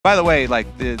By the way, like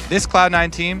this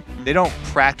Cloud9 team, they don't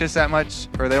practice that much,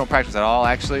 or they don't practice at all,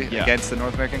 actually, against the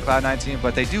North American Cloud9 team,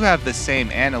 but they do have the same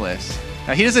analyst.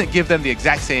 Now, he doesn't give them the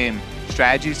exact same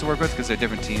strategies to work with because they're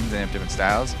different teams and they have different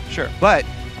styles. Sure. But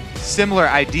similar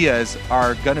ideas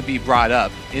are going to be brought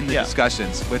up in the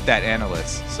discussions with that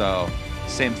analyst. So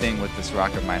same thing with this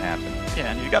rocket might happen.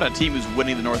 Yeah, and you've got a team who's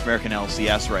winning the North American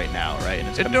LCS right now, right? And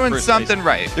it's they're doing something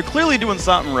right. They're clearly doing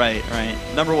something right, right?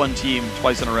 #1 team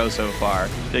twice in a row so far.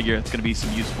 Figure it's going to be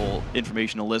some useful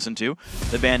information to listen to.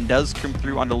 The ban does come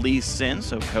through onto Lee Sin,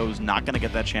 so Ko's not going to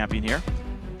get that champion here.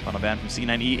 Final ban from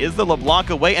C9E is the LeBlanc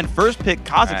away, and first pick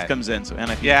Kha'Zix comes in, so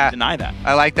NIP deny that.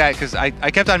 I like that because I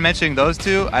kept on mentioning those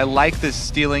two. I like this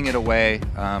stealing it away,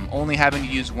 only having to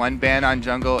use one ban on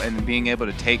jungle and being able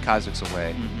to take Kha'Zix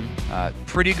away.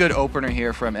 Pretty good opener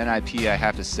here from NIP, I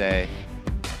have to say.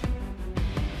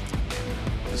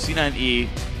 The C9E,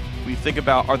 we think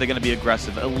about, are they going to be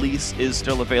aggressive? Elise is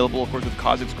still available, of course, with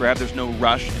Kha'Zix grab. There's no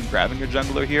rush in grabbing your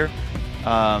jungler here.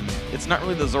 It's not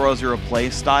really the 0-0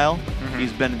 play style.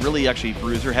 He's been really actually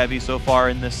bruiser heavy so far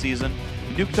in this season.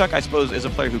 Nukeduck, I suppose, is a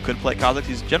player who could play Kha'Zix.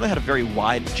 He's generally had a very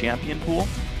wide champion pool.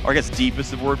 Or I guess deep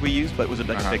is the word we use, but was it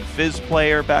like a big Fizz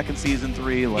player back in Season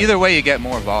 3? Like, either way, you get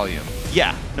more volume.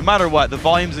 Yeah, no matter what, the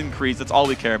volume's increased. That's all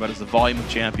we care about is the volume of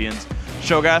champions.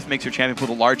 Shogath makes your champion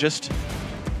pool the largest.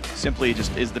 Simply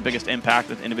just is the biggest impact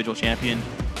with individual champion.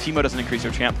 Teemo doesn't increase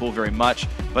their champ pool very much,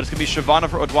 but it's going to be Shyvana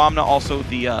for Odwamna, also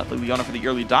the Leona for the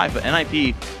early dive, but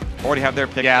NIP already have their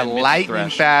pick. Yeah,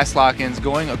 lightning fast lock-ins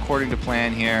going according to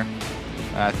plan here.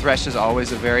 Thresh is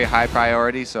always a very high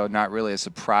priority, so not really a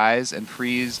surprise. And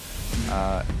Freeze,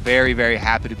 very, very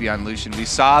happy to be on Lucian. We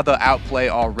saw the outplay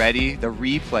already, the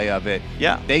replay of it.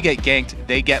 Yeah. They get ganked,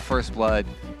 they get first blood.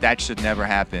 That should never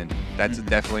happen. That's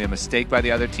definitely a mistake by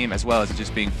the other team, as well as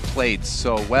just being played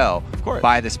so well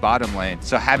by this bottom lane.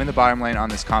 So having the bottom lane on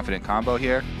this confident combo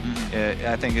here,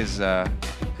 I think is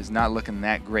not looking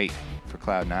that great for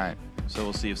Cloud9. So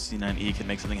we'll see if C9E can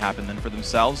make something happen then for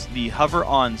themselves. The hover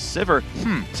on Sivir.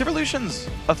 Sivir Lucian's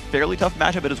a fairly tough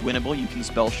matchup. It is winnable. You can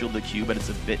spell shield the Q, but it's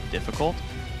a bit difficult.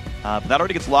 But that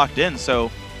already gets locked in,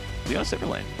 so we got a Sivir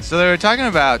lane. So they were talking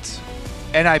about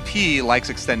NIP likes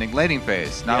extending laning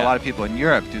phase. Not a lot of people in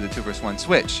Europe do the 2-1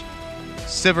 switch.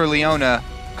 Sivir Leona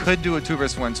could do a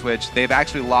 2-1 switch. They've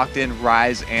actually locked in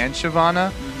Ryze and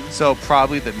Shyvana. So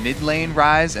probably the mid lane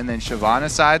Ryze and then Shyvana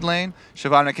side lane.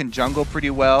 Shyvana can jungle pretty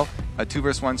well. A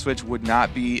 2-1 switch would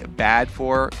not be bad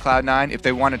for Cloud9 if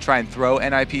they want to try and throw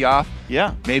NIP off.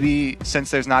 Yeah. Maybe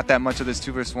since there's not that much of this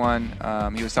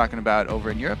 2-1 he was talking about over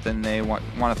in Europe, then they want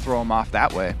to throw him off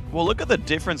that way. Well, look at the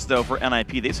difference, though, for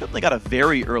NIP. They certainly got a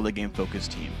very early game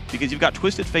focused team because you've got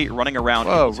Twisted Fate running around.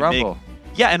 Whoa, Rumble.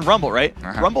 Yeah, and Rumble, right?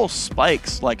 Rumble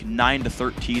spikes like 9 to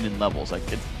 13 in levels. Like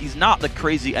he's not the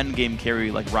crazy endgame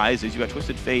carry like Ryze is. You got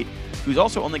Twisted Fate, who's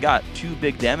also only got 2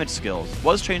 big damage skills.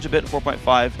 Was changed a bit in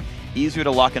 4.5. Easier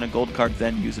to lock in a gold card,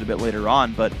 then use it a bit later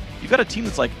on. But you've got a team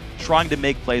that's like trying to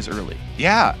make plays early.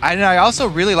 Yeah, and I also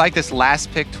really like this last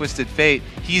pick, Twisted Fate.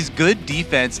 He's good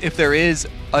defense if there is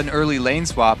an early lane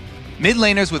swap. Mid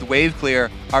laners with wave clear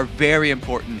are very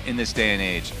important in this day and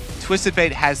age. Twisted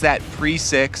Fate has that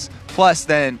pre-6, plus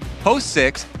then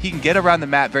post-6, he can get around the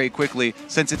map very quickly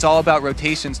since it's all about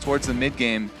rotations towards the mid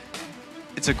game.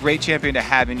 It's a great champion to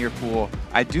have in your pool.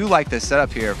 I do like this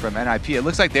setup here from NIP. It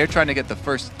looks like they're trying to get the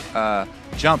first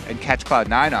jump and catch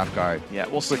Cloud9 off guard. Yeah,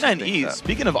 well, C9E,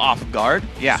 speaking of off guard,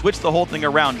 switch the whole thing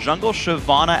around. Jungle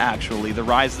Shyvana, actually, the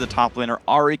Ryze of the top laner.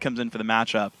 Ahri comes in for the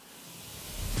matchup.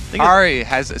 Ahri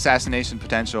has assassination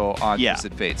potential on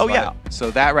Twisted Fate.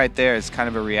 So that right there is kind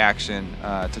of a reaction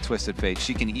to Twisted Fate.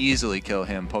 She can easily kill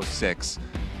him post-6,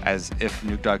 as if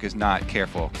Nukeduck is not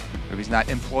careful, or if he's not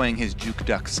employing his Juke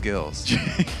Duck skills.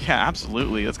 Yeah,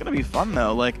 absolutely. It's going to be fun,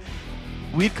 though. Like,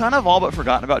 we've kind of all but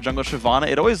forgotten about Jungle Shyvana.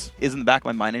 It always is in the back of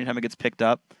my mind anytime it gets picked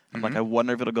up. I'm like, I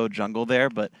wonder if it'll go jungle there.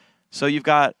 But so you've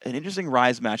got an interesting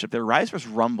Ryze matchup there. Ryze versus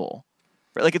Rumble.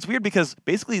 Right? Like, it's weird because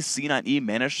basically C9E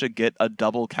managed to get a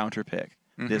double counter pick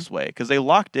this way, because they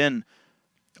locked in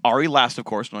Ahri last, of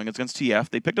course, knowing it's against TF.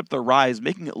 They picked up the Ryze,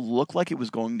 making it look like it was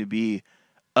going to be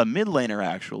a mid laner,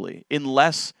 actually,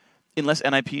 unless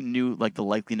NIP knew like the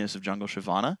likeliness of jungle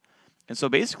Shyvana. And so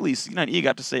basically C9E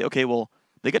got to say, okay, well,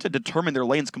 they get to determine their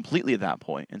lanes completely at that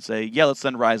point and say, yeah, let's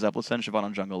send Ryze up, let's send Shyvana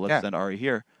on jungle, let's send Ahri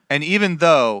here. And even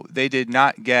though they did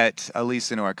not get Lee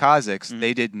or Kha'Zix,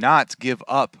 they did not give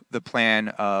up the plan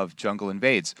of jungle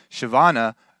invades.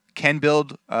 Shyvana can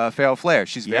build Feral Flare.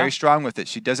 She's very strong with it.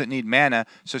 She doesn't need mana,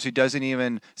 so she doesn't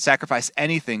even sacrifice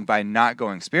anything by not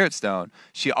going Spirit Stone.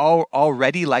 She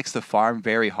already likes to farm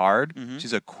very hard.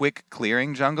 She's a quick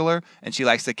clearing jungler, and she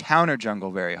likes to counter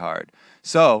jungle very hard.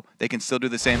 So they can still do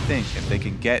the same thing. If they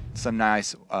can get some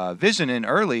nice vision in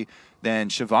early, then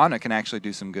Shyvana can actually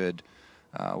do some good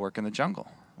work in the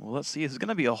jungle. Well, let's see. It's going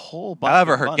to be a whole bunch.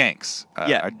 However, her ganks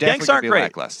are definitely going to be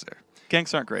lackluster.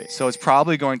 Ganks aren't great. So it's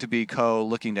probably going to be Ko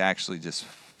looking to actually just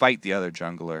fight the other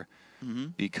jungler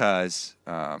because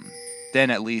then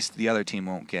at least the other team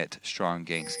won't get strong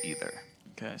ganks either.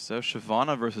 Okay, so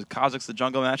Shyvana versus Kha'Zix, the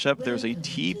jungle matchup. There's a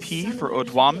TP for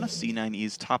Odwamna,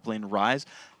 C9E's top lane Rise,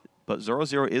 but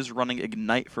 0-0 is running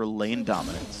Ignite for lane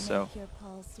dominance. So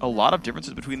a lot of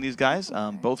differences between these guys.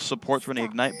 Both supports running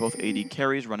Ignite, both AD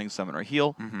carries running Summon or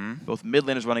Heal, both mid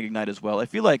laners running Ignite as well. I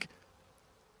feel like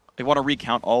I want to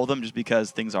recount all of them just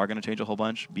because things are going to change a whole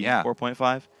bunch, being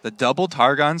 4.5. The double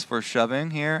Targons for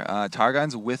shoving here.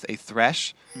 Targons with a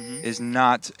Thresh is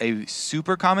not a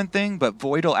super common thing, but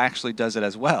Voidal actually does it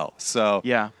as well. So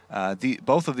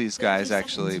both of these guys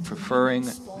actually preferring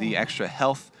the extra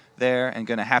health there and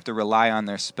going to have to rely on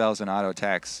their spells and auto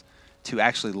attacks to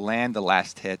actually land the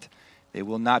last hit. They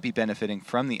will not be benefiting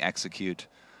from the execute.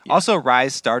 Also,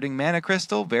 Rise starting Mana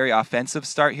Crystal. Very offensive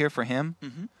start here for him.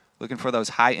 Looking for those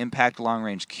high-impact,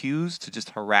 long-range Qs to just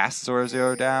harass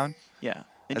 0-0 down. Yeah.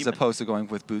 As opposed to going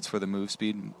with boots for the move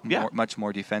speed. Much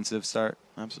more defensive start.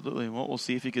 Absolutely. Well, we'll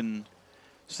see if he can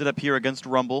sit up here against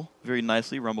Rumble very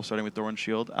nicely. Rumble starting with Thorn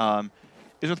Shield.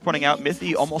 It's worth pointing out,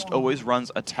 Mithy almost always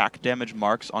runs attack damage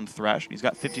marks on Thresh. He's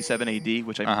got 57 AD,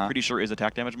 which I'm pretty sure is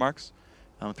attack damage marks.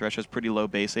 Thresh has pretty low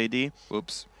base AD.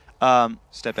 Oops.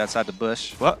 Step outside the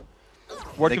bush. What?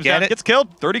 Ward comes down, gets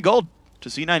killed. 30 gold to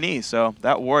C9E. So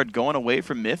that ward going away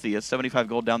from Mithy. It's 75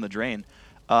 gold down the drain.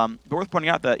 But worth pointing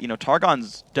out that,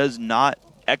 Targons does not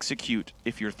execute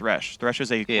if you're Thresh. Thresh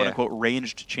is a quote-unquote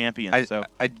ranged champion.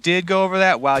 I did go over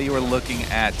that while you were looking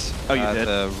at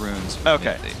the runes.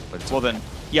 Okay. Well then,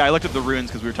 I looked up the runes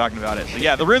because we were talking about it. So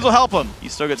yeah, the runes will help him. He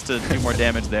still gets to do more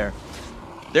damage there.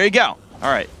 There you go.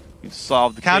 All right. We've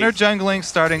solved the counter case. jungling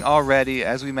starting already,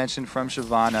 as we mentioned from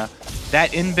Shyvana.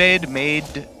 That invade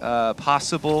made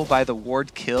possible by the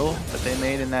ward kill that they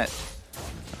made in that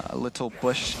little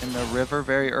bush in the river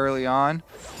very early on.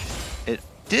 It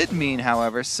did mean,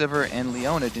 however, Sivir and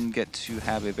Leona didn't get to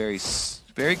have a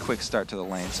very quick start to the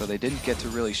lane, so they didn't get to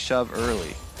really shove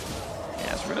early.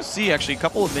 Yeah, so we're going to see actually a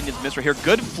couple of minions miss right here.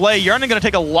 Good play. Yarnan going to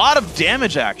take a lot of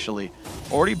damage, actually.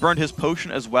 Already burned his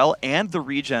potion as well, and the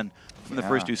regen from the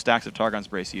first 2 stacks of Targon's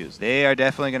Brace used. They are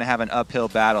definitely going to have an uphill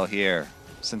battle here,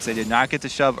 since they did not get to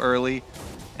shove early,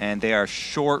 and they are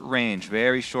short range,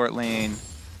 very short lane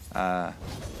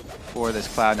for this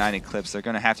Cloud9 Eclipse. They're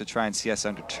going to have to try and CS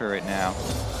under turret now.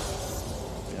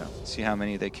 See how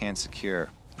many they can secure.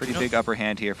 Pretty big upper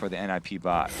hand here for the NIP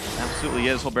bot. Absolutely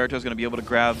is. Hilberto is going to be able to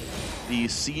grab the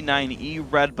C9E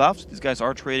red buffs. These guys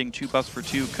are trading 2 buffs for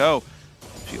 2. Ko,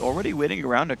 she already waiting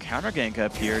around a counter gank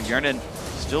up here. Yarnan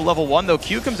still level 1 though.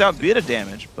 Q comes out bit of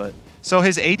damage, but so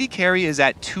his AD carry is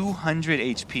at 200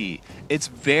 HP. It's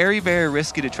very, very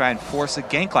risky to try and force a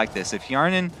gank like this. If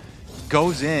Yarnan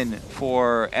goes in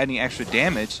for any extra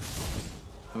damage,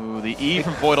 ooh, the E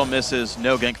from Voidal misses.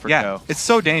 No gank for Ko. It's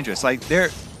so dangerous. Like there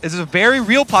is a very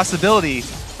real possibility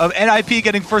of NIP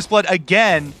getting first blood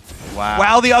again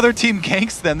while the other team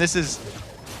ganks them.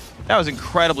 That was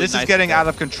incredibly nice. This is getting out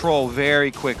of control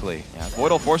very quickly. Yeah,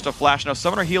 Voidal forced a flash. Now,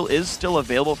 Summoner Heal is still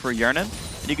available for Yarnan.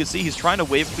 And you can see he's trying to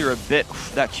wave clear a bit.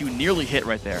 That Q nearly hit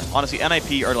right there. Honestly,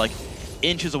 NIP are like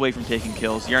inches away from taking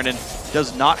kills. Yarnan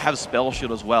does not have Spell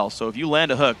Shield as well. So if you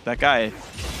land a hook, that guy is going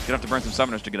to have to burn some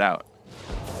Summoners to get out.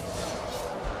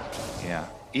 Yeah.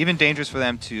 Even dangerous for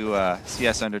them to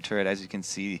CS under turret, as you can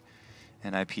see.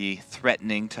 NIP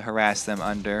threatening to harass them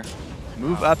under.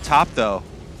 Move up top, though.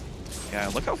 Yeah,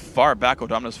 look how far back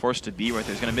Odamna's forced to be right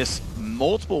there. He's going to miss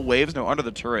multiple waves now under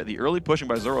the turret. The early pushing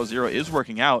by 0-0 is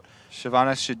working out.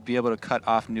 Shyvana should be able to cut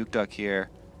off Nuke Duck here.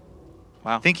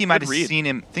 Wow. Think he might have seen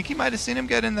him. Think he might have seen him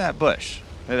get in that bush.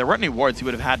 Yeah, there weren't any wards. He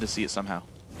would have had to see it somehow.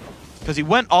 Because he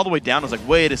went all the way down. Was like,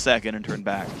 wait a second, and turned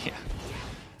back. Yeah.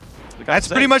 That's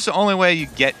pretty much the only way you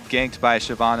get ganked by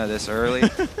Shyvana this early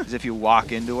is if you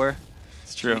walk into her.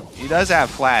 It's true. He does have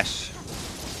flash.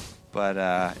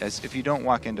 But if you don't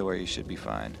walk into her, you should be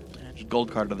fine. Just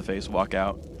gold card to the face, walk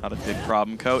out. Not a big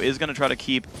problem. Ko is going to try to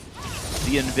keep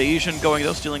the invasion going,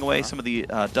 though, stealing away some of the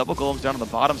double golems down on the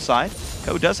bottom side.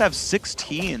 Ko does have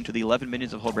 16 to the 11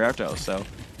 minions of Hilberto, so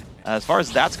as far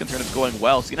as that's concerned, it's going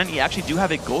well. C9E actually do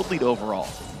have a gold lead overall.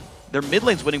 Their mid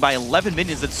lane's winning by 11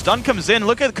 minions. That stun comes in.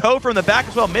 Look at Ko from the back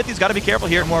as well. Mithy's got to be careful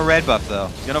here. More red buff, though.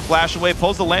 He's going to flash away,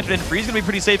 pulls the lantern in. Free's going to be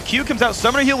pretty safe. Q comes out.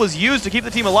 Summoner Heal was used to keep the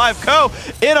team alive. Ko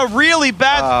in a really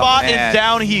bad spot, and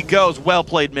down he goes. Well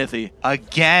played, Mithy.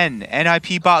 Again,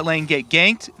 NIP bot lane get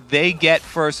ganked. they get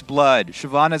first blood.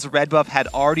 Shyvana's red buff had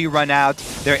already run out.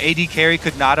 Their AD carry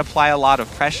could not apply a lot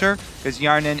of pressure because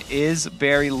Yarnan is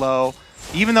very low.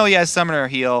 Even though he has Summoner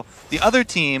Heal, the other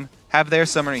team have their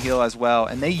Summoner Heal as well,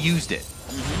 and they used it.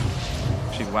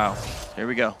 Actually, wow. Here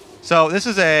we go. So this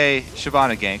is a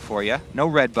Shyvana gank for you. No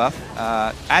red buff.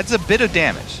 Adds a bit of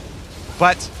damage.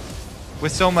 But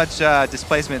with so much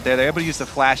displacement there, they're able to use the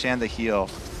flash and the heal.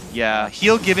 Yeah.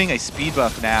 Heal giving a speed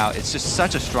buff now. It's just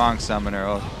such a strong summoner.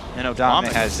 And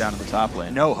Odama has down in the top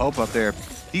lane. No hope up there.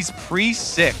 These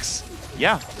pre-6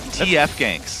 TF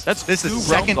ganks. This is the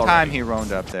second time he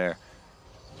roamed up there.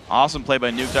 Awesome play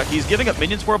by Nuke Duck. He's giving up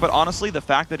minions for it, but honestly, the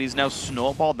fact that he's now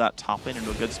snowballed that top lane into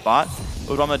a good spot,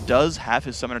 Odama does have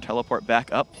his summoner teleport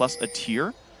back up, plus a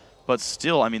tier. But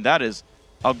still, I mean, that is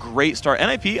a great start.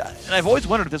 NIP, and I've always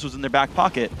wondered if this was in their back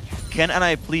pocket, can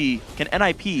NIP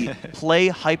play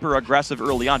hyper-aggressive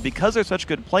early on? Because they're such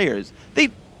good players, they're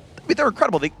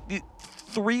incredible.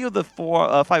 3 of the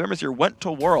 5 members here went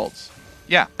to Worlds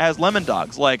as Lemon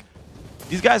Dogs. Like,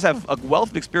 these guys have a wealth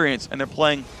of experience, and they're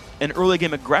playing an early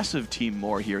game aggressive team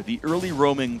more here. The early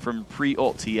roaming from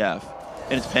pre-ult TF,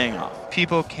 and it's paying off.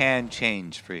 People can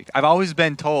change, Freak. I've always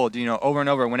been told, you know, over and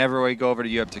over, whenever we go over to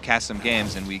Europe to cast some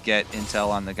games and we get intel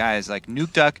on the guys, like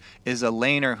Nuke Duck is a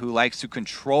laner who likes to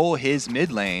control his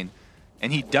mid lane,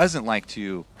 and he doesn't like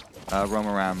to roam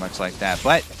around much like that.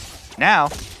 But now,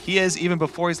 he is even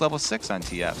before he's level 6 on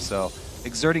TF, so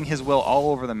exerting his will all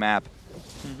over the map.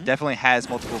 Definitely has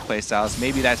multiple playstyles.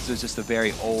 Maybe that's just a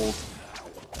very old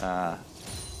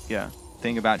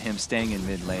thing about him staying in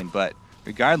mid lane, but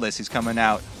regardless, he's coming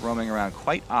out, roaming around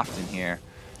quite often here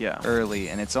early,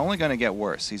 and it's only going to get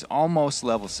worse. He's almost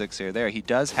level 6 here. There, he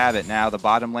does have it now. The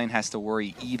bottom lane has to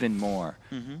worry even more.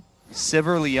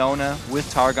 Sivir, Leona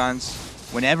with Targons,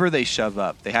 whenever they shove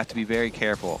up, they have to be very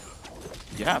careful.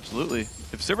 Yeah, absolutely.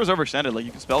 If Sivir's overextended, like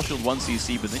you can spell shield 1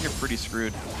 CC, but then you're pretty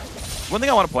screwed. One thing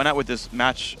I want to point out with this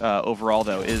match overall,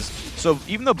 though, is so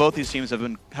even though both these teams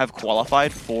have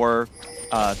qualified for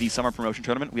the summer promotion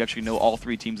tournament, we actually know all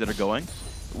 3 teams that are going.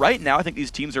 Right now, I think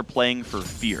these teams are playing for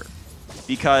fear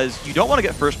because you don't want to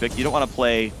get first pick. You don't want to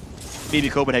play maybe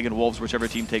Copenhagen Wolves, whichever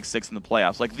team takes 6 in the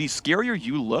playoffs. Like, the scarier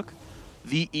you look,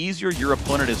 the easier your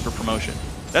opponent is for promotion.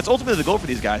 That's ultimately the goal for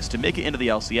these guys, to make it into the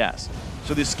LCS.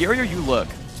 So the scarier you look,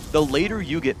 the later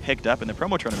you get picked up in the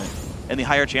promo tournament, and the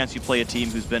higher chance you play a team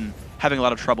who's been having a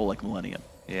lot of trouble like Millennium.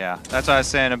 Yeah, that's what I was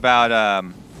saying about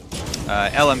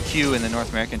LMQ in the North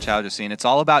American Challenger scene. It's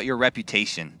all about your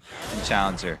reputation in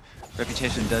Challenger.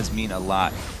 Reputation does mean a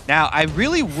lot. Now, I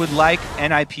really would like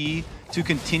NIP to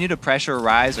continue to pressure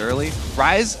Ryze early.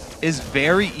 Ryze is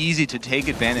very easy to take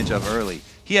advantage of early.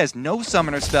 He has no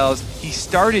summoner spells. He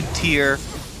started tier.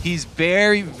 He's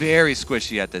very, very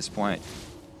squishy at this point.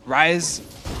 Ryze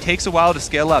takes a while to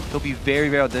scale up. He'll be very,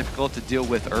 very difficult to deal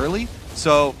with early.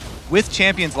 So with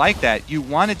champions like that, you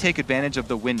want to take advantage of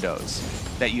the windows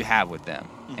that you have with them.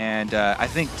 And I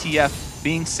think TF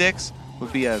being 6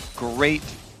 would be a great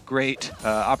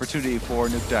opportunity for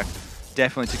Nuke Duck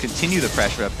definitely to continue the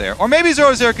pressure up there. Or maybe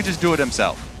 0-0 could just do it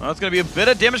himself. Well, it's going to be a bit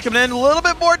of damage coming in. A little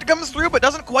bit more comes through, but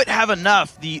doesn't quite have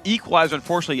enough. The equalizer,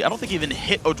 unfortunately, I don't think he even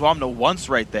hit Odwamna once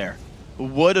right there.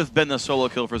 Would have been the solo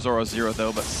kill for 0-0,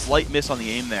 though, but slight miss on the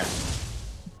aim there.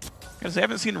 I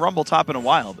haven't seen Rumble top in a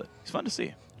while, but it's fun to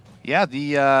see. Yeah,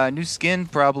 the new skin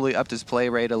probably upped his play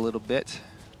rate a little bit.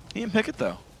 He didn't pick it,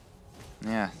 though.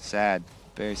 Yeah, sad.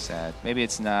 Very sad. Maybe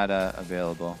it's not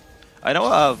available. I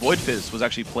know Void Fizz was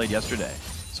actually played yesterday,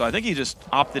 so I think he just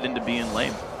opted into being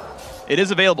lame. It is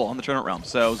available on the tournament realm,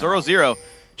 so 0-0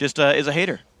 just is a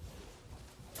hater.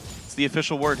 It's the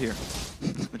official word here,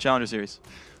 the Challenger Series.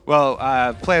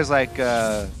 Well, players like,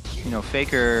 you know,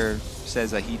 Faker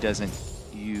says that he doesn't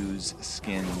use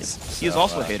skins. He is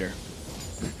also a hater.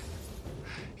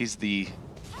 He's the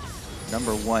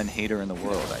 #1 hater in the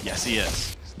world, I guess. Yes, he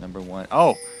is. He's #1.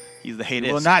 Oh! He's the hater.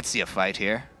 We will not see a fight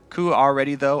here. Ku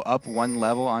already, though, up 1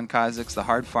 level on Kha'Zix. The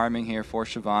hard farming here for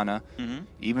Shyvana.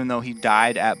 Even though he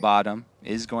died at bottom,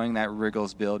 is going that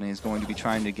Wriggles build, and he's going to be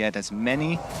trying to get as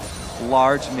many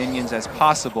large minions as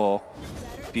possible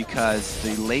because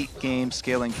the late game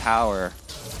scaling power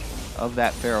of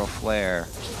that Feral Flare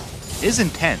is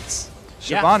intense.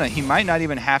 Shyvana, he might not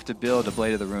even have to build a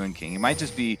Blade of the Ruin King. He might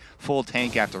just be full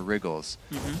tank after Wriggles.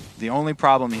 The only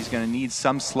problem, he's going to need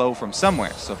some slow from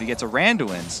somewhere. So if he gets a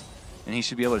Randuin's, and he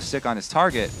should be able to stick on his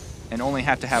target and only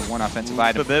have to have 1 offensive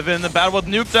item. Viv in the battle with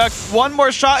Nuke Duck. 1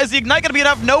 more shot. Is the Ignite going to be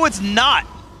enough? No, it's not.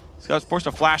 This guy's forced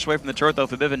to flash away from the turret, though.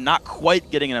 Viv not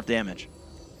quite getting enough damage.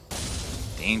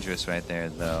 Dangerous right there,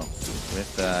 though,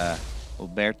 with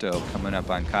Alberto coming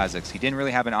up on Kha'Zix. He didn't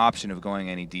really have an option of going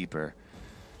any deeper.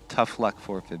 tough luck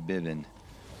for Forbidden.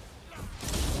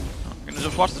 We're going to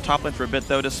just watch the top lane for a bit,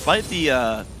 though. Despite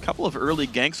the couple of early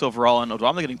ganks overall and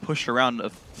Odwamna getting pushed around a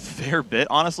fair bit,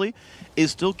 honestly, is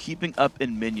still keeping up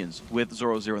in minions with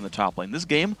 0-0 in the top lane. This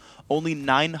game, only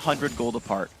 900 gold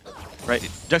apart. Right?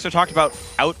 Dexter talked about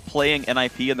outplaying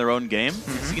NIP in their own game.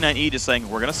 C9E just saying,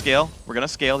 we're going to scale, we're going to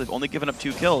scale. They've only given up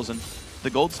 2 kills, and the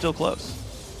gold's still close.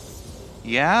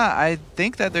 Yeah, I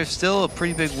think that there's still a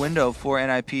pretty big window for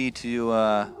NIP to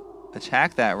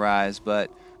attack that Rise,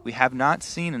 but we have not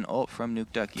seen an ult from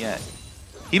Nukeduck yet.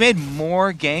 He made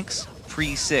more ganks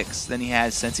pre-6 than he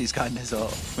has since he's gotten his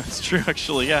ult. That's true,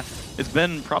 actually, yeah. It's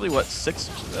been probably, what,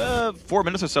 4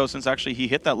 minutes or so since actually he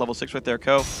hit that level 6 right there.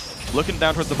 Ko looking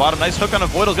down towards the bottom. Nice hook on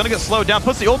Avoidal's going to get slowed down.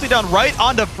 Puts the ulti down right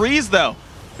onto Freeze, though.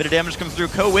 Bit of damage comes through.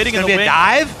 Ko waiting in the wing. It's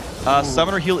going to be a dive?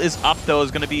 Summoner heal is up, though.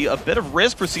 Is going to be a bit of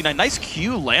risk for C9. Nice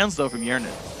Q lands, though, from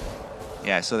Yernin.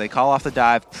 Yeah, so they call off the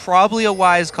dive. Probably a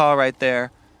wise call right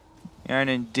there.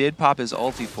 Yernin did pop his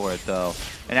ulti for it, though.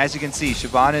 And as you can see,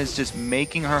 Shyvana is just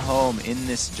making her home in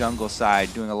this jungle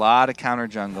side, doing a lot of counter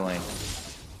jungling.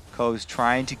 Ko's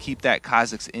trying to keep that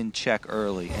Kha'Zix in check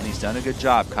early, and he's done a good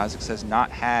job. Kha'Zix has not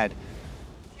had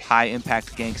high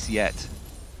impact ganks yet.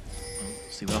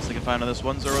 See what else they can find on this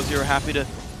one. 0-0 happy to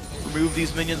remove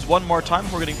these minions one more time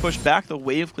before getting pushed back. The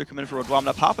wave clear coming in for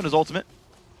Odwamna. Popping his ultimate.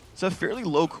 It's a fairly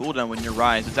low cooldown when you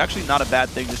Rise. It's actually not a bad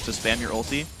thing just to spam your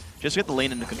ulti, just to get the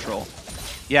lane into control.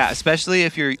 Yeah, especially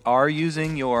if you are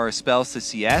using your spells to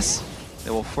CS,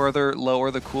 it will further lower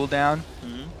the cooldown.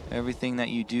 Everything that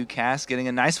you do cast, getting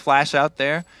a nice flash out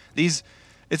there.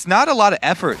 It's not a lot of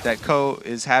effort that Ko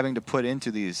is having to put into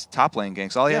these top lane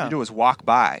ganks. All he had to do was walk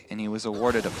by, and he was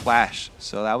awarded a flash.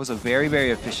 So that was a very,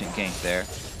 very efficient gank there,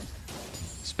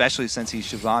 especially since he's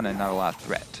Shyvana and not a lot of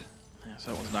threat. Yeah,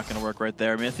 so that one's not going to work right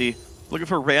there. Mithy looking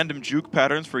for random juke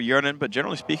patterns for Yernin, but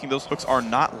generally speaking, those hooks are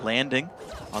not landing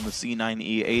on the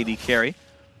C9E AD carry.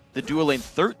 The duo lane,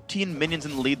 13 minions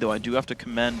in the lead, though. I do have to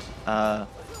commend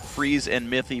Freeze and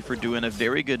Mithy for doing a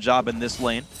very good job in this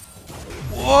lane.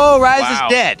 Whoa, Rise is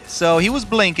dead. So he was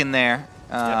blinking there.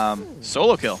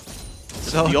 Solo kill.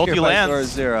 So the ulti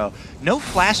lands. 0-0. No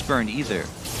flash burn either.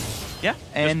 Yeah,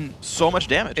 and so much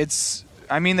damage.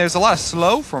 I mean, there's a lot of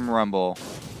slow from Rumble,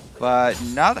 but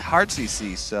not hard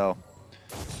CC, so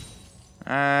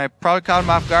I probably caught him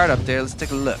off guard up there. Let's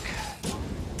take a look.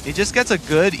 He just gets a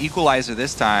good equalizer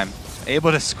this time.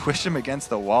 Able to squish him against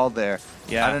the wall there.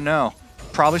 Yeah. I don't know.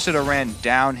 Probably should have ran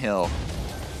downhill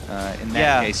in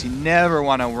that case. You never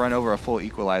want to run over a full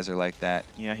equalizer like that.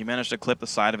 Yeah, he managed to clip the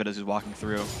side of it as he was walking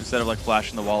through instead of like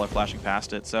flashing the wall or flashing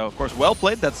past it. So, of course, well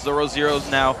played. That's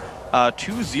 0-0's now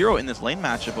 2-0 in this lane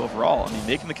matchup overall. I mean,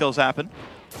 making the kills happen.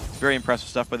 Very impressive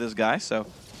stuff by this guy. So,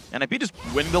 NIP just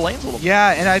winning the lanes a little bit.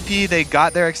 Yeah, NIP, they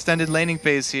got their extended laning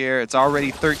phase here. It's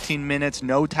already 13 minutes.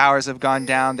 No towers have gone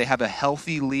down. They have a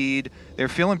healthy lead. They're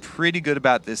feeling pretty good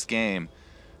about this game.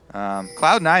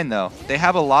 Cloud9, though, they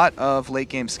have a lot of late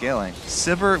game scaling.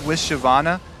 Sivir with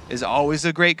Shyvana is always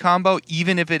a great combo,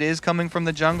 even if it is coming from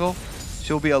the jungle.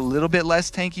 She'll be a little bit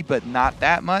less tanky, but not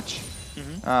that much.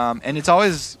 And it's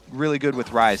always really good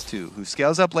with Rise, too, who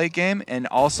scales up late game and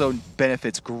also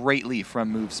benefits greatly from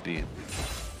move speed.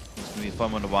 It's going to be a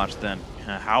fun one to watch then.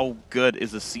 How good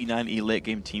is the C9E late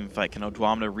game team fight? Can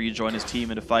Odwamna rejoin his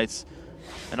team into fights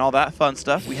and all that fun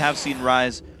stuff? We have seen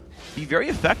Rise be very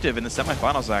effective in the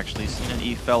semifinals, actually.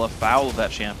 C9E fell afoul of that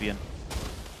champion.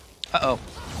 Uh-oh.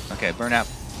 Okay, burnout.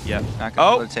 Yep. Not going to be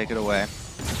able to take it away.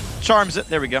 Charms it.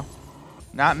 There we go.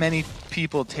 Not many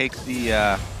people take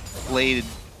the bladed,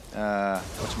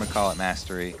 whatchamacallit,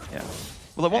 mastery. Yeah.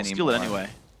 Well, it won't steal it anyway.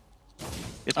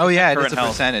 It's it's a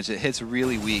percentage. It hits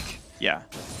really weak. Yeah.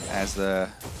 As the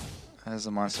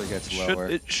monster gets lower.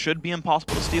 It should be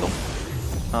impossible to steal.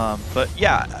 But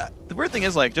yeah, the weird thing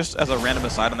is, like, just as a random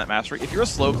aside on that mastery, if you're a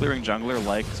slow clearing jungler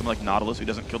like someone like Nautilus who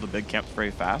doesn't kill the big camp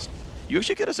very fast, you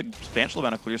actually get a substantial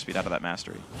amount of clear speed out of that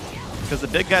mastery. Because the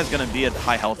big guy's going to be at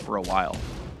high health for a while.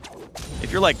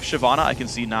 If you're like Shyvana, I can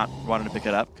see not wanting to pick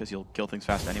it up because you'll kill things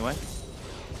fast anyway.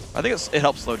 I think it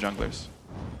helps slow junglers.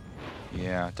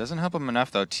 Yeah, it doesn't help him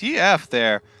enough, though. TF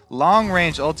there.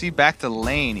 Long-range ulti back to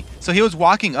lane. So he was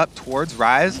walking up towards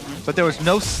Rise, but there was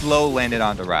no slow landed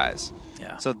onto Rise.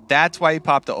 Yeah. So that's why he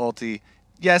popped the ulti.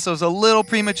 Yes, it was a little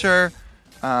premature,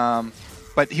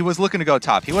 but he was looking to go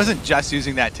top. He wasn't just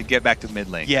using that to get back to mid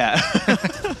lane. Yeah.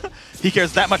 He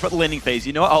cares that much about the laning phase.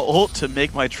 You know what? I'll ult to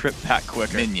make my trip back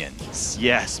quicker. Minions.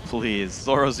 Yes, please.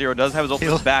 0-0 does have his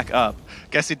ult back up.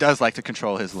 Guess he does like to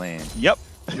control his lane. Yep.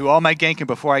 Do all my ganking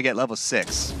before I get level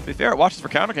 6. To be fair, it watches for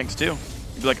counter ganks too.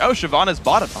 You'd be like, oh, Shyvana's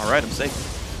bottom. All right, I'm safe.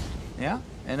 Yeah.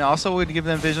 And also would give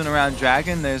them vision around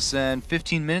Dragon. There's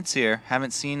 15 minutes here.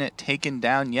 Haven't seen it taken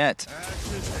down yet.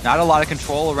 Not a lot of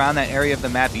control around that area of the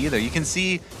map either. You can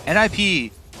see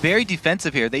NIP very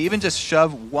defensive here. They even just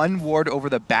shove one ward over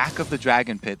the back of the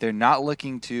Dragon Pit. They're not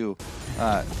looking to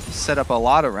set up a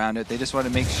lot around it. They just want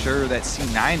to make sure that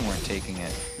C9 weren't taking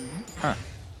it. Huh.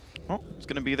 Well, it's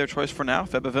going to be their choice for now.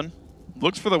 Febiven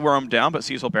looks for the worm down, but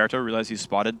sees Hilberto, realizes he's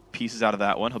spotted, pieces out of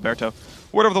that one. Hilberto,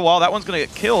 ward over the wall. That one's going to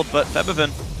get killed, but Febiven,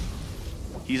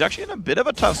 he's actually in a bit of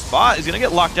a tough spot. He's going to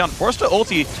get locked down, forced to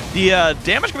ulti. The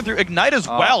damage coming through, Ignite as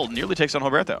well, nearly takes on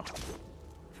Hilberto.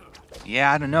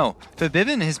 Yeah, I don't know.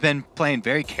 Febiven has been playing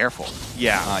very careful.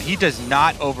 Yeah. He does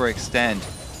not overextend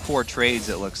for trades,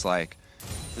 it looks like.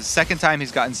 The second time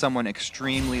he's gotten someone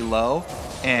extremely low,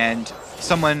 and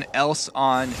someone else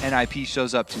on NIP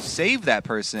shows up to save that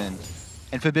person,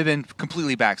 and Febiven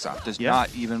completely backs off, does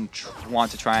not even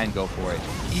want to try and go for it,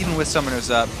 even with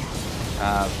summoners up.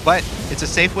 But it's a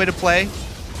safe way to play.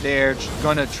 They're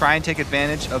going to try and take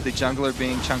advantage of the jungler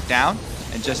being chunked down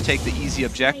and just take the easy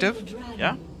objective.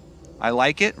 Yeah. I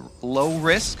like it. Low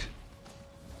risk.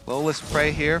 Low risk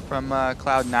play here from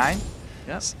Cloud9.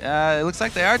 Yes. It looks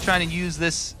like they are trying to use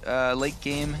this late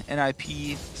game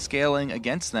NIP scaling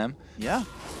against them. Yeah.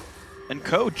 And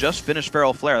Ko just finished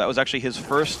Feral Flare. That was actually his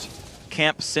first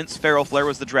camp since Feral Flare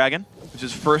was the dragon, which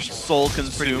is first soul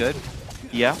consumed. Pretty good.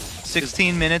 Yeah.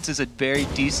 16 minutes is a very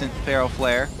decent Feral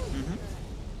Flare.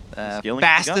 Mm-hmm.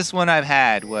 Fastest one I've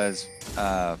had was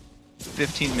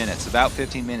 15 minutes, about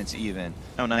 15 minutes even.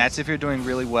 Oh, nice. And that's if you're doing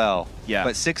really well. Yeah.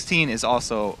 But 16 is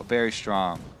also very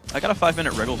strong. I got a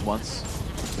 5-minute Wriggles once.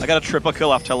 I got a triple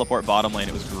kill off teleport bottom lane.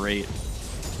 It was great.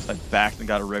 So I backed and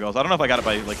got a Wriggles. I don't know if I got it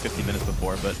by like 15 minutes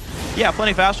before, but yeah,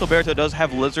 plenty fast. Hilberto does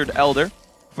have Lizard Elder.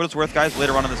 For what it's worth, guys,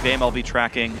 later on in this game, I'll be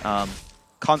tracking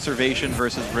Conservation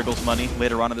versus Wriggles money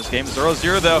later on in this game.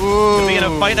 0-0, though. Going to be in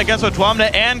a fight against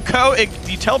Odwamna and Ko.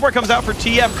 The teleport comes out for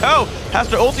TF. Ko has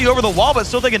to ulti over the wall, but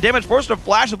still taking damage. Forced to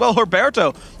flash as well.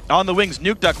 Hilberto on the wings.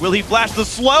 Nuke Duck. Will he flash? The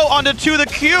slow onto 2. The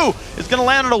Q is going to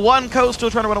land on a 1. Ko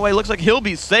still trying to run away. Looks like he'll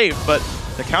be safe, but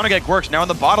the counter gag works. Now in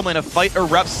the bottom lane, a fight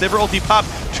erupts. Sivir ulti pop.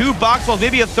 2 box balls,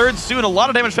 maybe a 3rd soon. A lot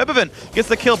of damage. Febiven gets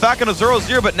the kill back on a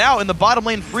 0-0, but now in the bottom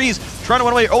lane, Freeze trying to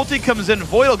run away. Ulti comes in.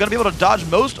 Voidal going to be able to dodge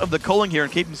most of the culling here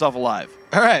and keep himself alive.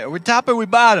 All right, are we top or we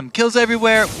bottom? Kills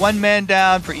everywhere, 1 man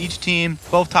down for each team.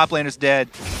 Both top laners dead.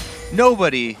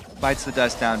 Nobody bites the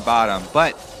dust down bottom,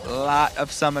 but a lot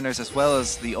of summoners as well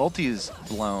as the ulti is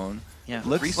blown. Yeah,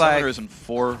 looks 3 like summoners and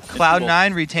 4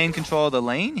 Cloud9 retained control of the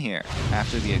lane here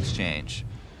after the exchange.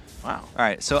 Wow. All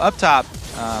right, so up top,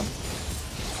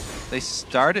 they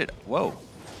started. Whoa,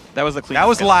 that was the clean. That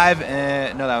was live.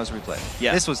 No, that was replay.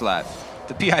 Yeah, this was live.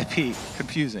 The PIP,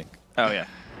 confusing. Oh yeah.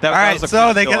 All right,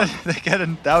 so they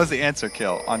get that was the answer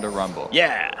kill onto Rumble.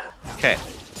 Yeah. Okay.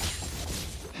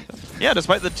 Yeah,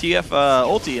 despite the TF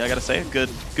ulti, I gotta say,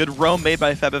 good roam made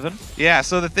by Febiven. Yeah,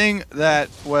 so the thing that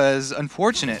was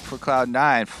unfortunate for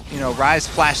Cloud9, you know, Ryze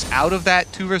flashed out of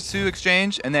that 2 vs 2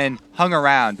 exchange and then hung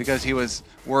around because he was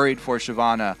worried for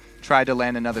Shyvana, tried to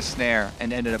land another snare,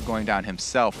 and ended up going down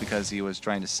himself because he was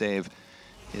trying to save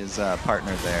his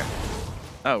partner there.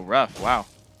 Oh, rough. Wow.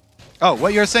 Oh,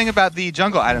 what you're saying about the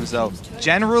jungle items, though.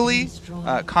 Generally,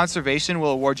 Conservation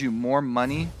will award you more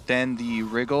money than the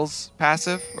Wriggles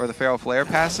passive or the Feral Flare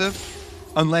passive,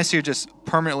 unless you're just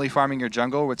permanently farming your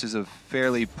jungle, which is a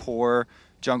fairly poor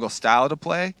jungle style to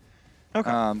play.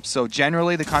 Okay. So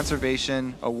generally, the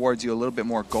Conservation awards you a little bit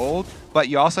more gold, but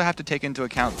you also have to take into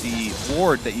account the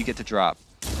ward that you get to drop.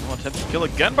 Well, attempted kill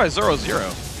again by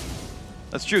 0-0.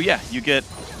 That's true, yeah. You get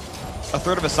a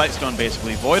 1/3 of a sight stone,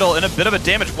 basically. Voidal in a bit of a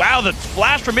damage. Wow, the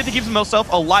flash from Mithy keeps himself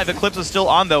alive. Eclipse is still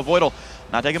on, though. Voidal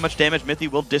not taking much damage. Mithy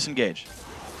will disengage.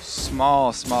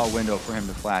 Small window for him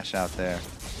to flash out there.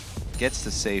 Gets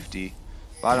to safety.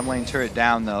 Bottom lane turret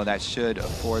down, though. That should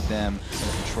afford them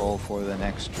some control for the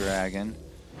next dragon.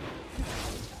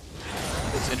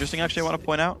 It's interesting, actually, I want to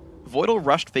point out. Voidal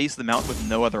rushed face the mount with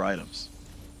no other items.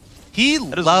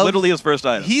 That is literally his first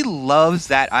item. He loves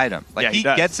that item. Like, yeah, he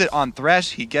gets it on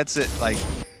Thresh. He gets it, like,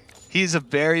 he's a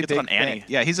very big on Annie. fan.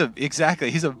 Yeah, he's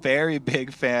a very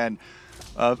big fan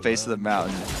of Face of the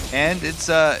Mountain. And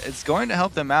it's going to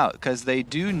help them out because they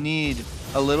do need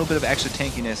a little bit of extra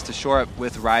tankiness to shore up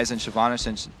with Ryze and Shyvana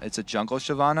since it's a jungle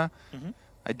Shyvana.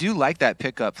 I do like that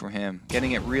pickup for him,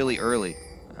 getting it really early.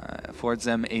 Affords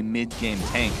them a mid-game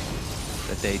tank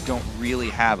that they don't really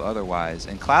have otherwise.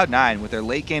 And Cloud9, with their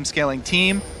late-game scaling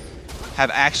team, have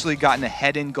actually gotten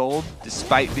ahead in gold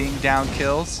despite being down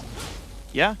kills.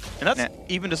 Yeah, and that's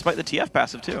even despite the TF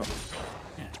passive, too.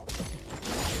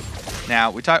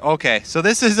 Now, we talk. Okay, so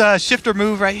this is a shifter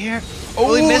move right here.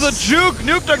 Oh, the juke!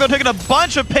 Nuke Duck though taking a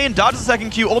bunch of pain, dodges the second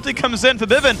Q, ulti comes in,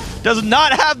 Forbidden does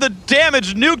not have the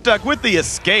damage, Nuke Duck with the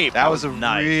escape. That was a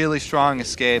nice. really strong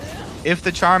escape. If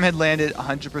the charm had landed,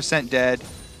 100% dead,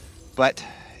 but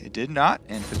it did not,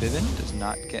 and Forbidden does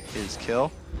not get his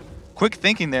kill. Quick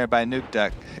thinking there by Nuke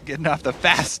Duck, getting off the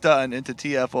fast stun into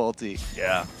TF ulti.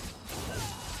 Yeah.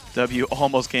 W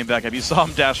almost came back up. You saw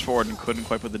him dash forward and couldn't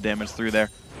quite put the damage through there.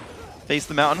 Face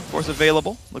the Mountain, of course,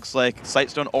 available. Looks like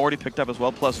Sightstone already picked up as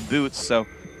well, plus Boots. So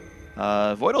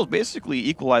Voidal's basically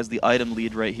equalized the item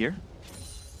lead right here.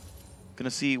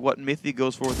 Gonna see what Mithy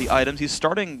goes for with the items. He's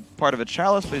starting part of a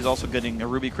Chalice, but he's also getting a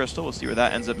Ruby Crystal. We'll see where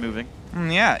that ends up moving.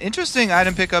 Yeah, interesting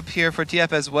item pickup here for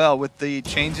TF as well with the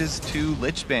changes to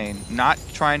Lichbane. Not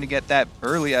trying to get that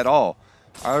early at all.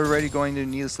 Already going to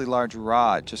needlessly large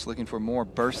Rod, just looking for more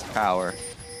burst power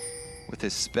with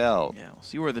his spell. Yeah, we'll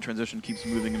see where the transition keeps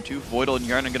moving him to. Voidal and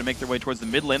Yarn are going to make their way towards the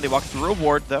mid lane. They walk through a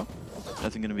ward, though.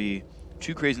 Nothing going to be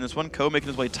too crazy in this one. Ko making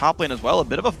his way top lane as well. A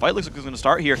bit of a fight looks like it's going to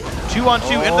start here.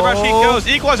 2-on-2, into the rush he goes.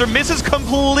 Equalizer misses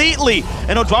completely.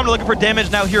 And Odwamna looking for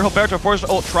damage now here. Roberto forced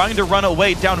ult, trying to run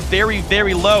away, down very,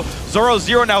 very low.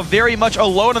 Zoro0 now very much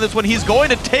alone on this one. He's going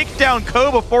to take down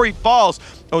Ko before he falls.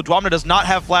 Odwamna does not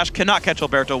have flash, cannot catch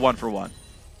Alberto 1-for-1.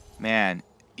 Man,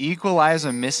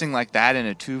 Equalizer missing like that in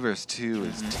a 2 versus 2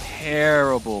 is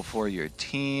terrible for your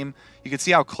team. You can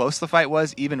see how close the fight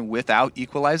was even without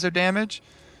Equalizer damage.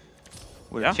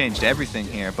 Would have changed everything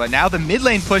here. But now the mid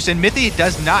lane push, and Mithy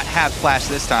does not have flash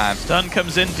this time. Stun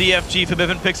comes in, DFG,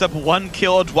 Forbidden picks up 1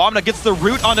 kill. Odwamna gets the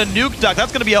root onto Nuke Duck.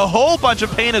 That's going to be a whole bunch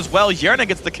of pain as well. Yerna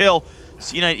gets the kill.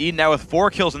 C9E now with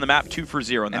 4 kills in the map, 2 for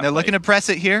 0. And they're looking to press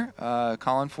it here.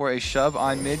 Calling for a shove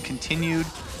on mid. Continued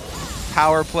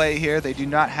power play here. They do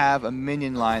not have a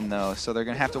minion line though, so they're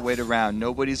going to have to wait around.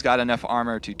 Nobody's got enough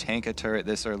armor to tank a turret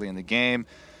this early in the game.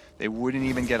 They wouldn't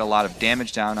even get a lot of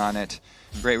damage down on it.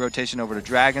 Great rotation over to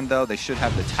Dragon though. They should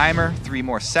have the timer. 3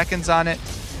 more seconds on it.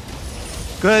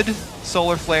 Good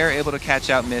Solar Flare able to catch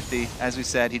out Mithy. As we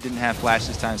said, he didn't have flash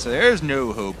this time, so there's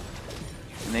no hope.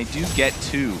 And they do get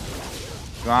 2.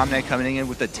 Gromne coming in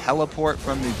with the teleport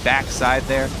from the backside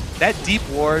there. That deep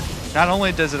ward, not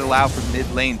only does it allow for mid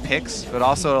lane picks, but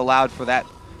also it allowed for that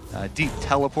deep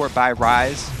teleport by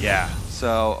Ryze. Yeah.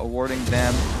 So awarding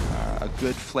them a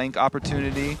good flank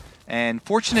opportunity and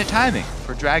fortunate timing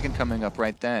for Dragon coming up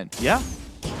right then. Yeah.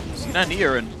 C9E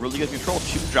are in really good control,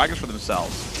 2 dragons for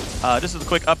themselves. Just as a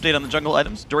quick update on the jungle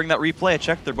items. During that replay I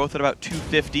checked, they're both at about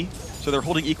 250, so they're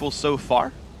holding equal so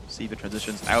far. See if it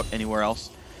transitions out anywhere else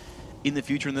in the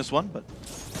future in this one, but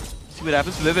see what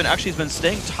happens. Vivian actually has been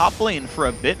staying top lane for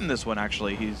a bit in this one,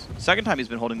 actually. Second time he's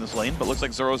been holding this lane, but looks like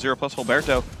 0-0 plus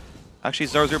Alberto. Actually,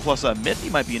 0-0 plus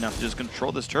Mithy might be enough to just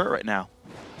control this turret right now.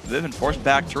 Vivian forced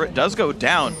back, turret does go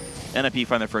down. NIP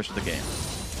find their first of the game.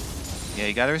 Yeah,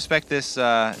 you gotta respect this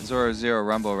 0-0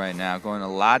 Rumble right now, going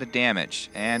a lot of damage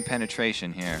and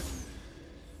penetration here.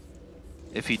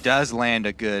 If he does land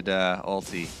a good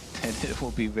ulti, then it will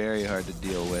be very hard to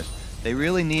deal with. They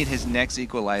really need his next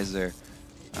Equalizer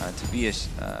to be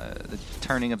the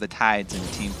turning of the tides in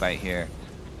the team fight here.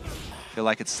 I feel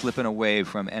like it's slipping away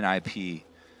from NIP.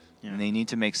 Yeah. And they need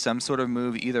to make some sort of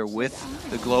move either with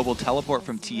the global teleport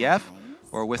from TF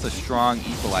or with a strong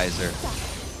Equalizer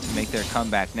to make their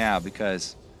comeback now,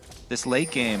 because this late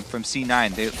game from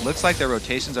C9, it looks like their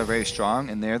rotations are very strong,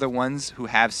 and they're the ones who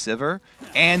have Sivir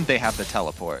and they have the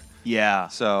teleport. Yeah.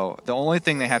 So the only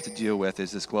thing they have to deal with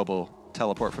is this global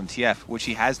teleport from TF, which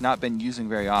he has not been using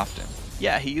very often.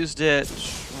 Yeah, he used it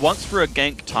once for a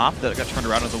gank top that got turned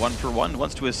around as a 1-for-1,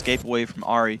 once to escape away from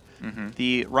Ahri.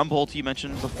 The Rumble ult you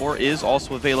mentioned before is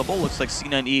also available. Looks like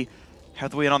C9E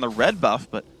have the way in on the red buff,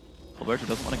 but Alberto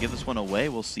doesn't want to give this one away.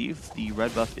 We'll see if the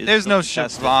red buff is... There's no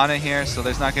Shyvana here, so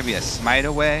there's not going to be a smite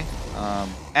away.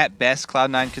 At best,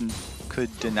 Cloud9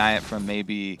 could deny it from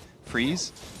maybe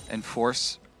freeze and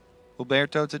force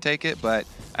Alberto to take it, but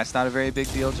that's not a very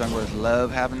big deal. Junglers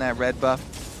love having that red buff.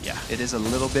 Yeah. It is a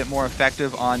little bit more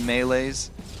effective on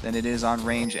melees than it is on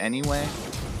range anyway.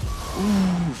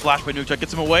 Ooh, flash by Nuke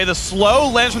gets him away. The slow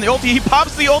lands from the ulti. He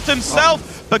pops the ult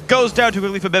himself, but goes down too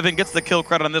quickly for Bivin. Gets the kill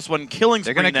credit on this one. Killing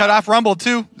spree. They're going to cut off Rumble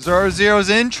too. 0-0's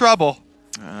in trouble.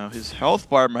 His health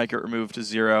bar might get removed to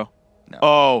 0. No.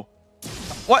 Oh.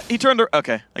 What? He turned...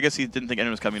 Okay. I guess he didn't think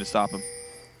anyone was coming to stop him.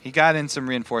 He got in some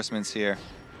reinforcements here.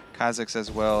 Kha'Zix as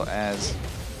well as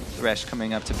Thresh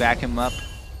coming up to back him up.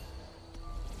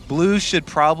 Blue should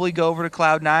probably go over to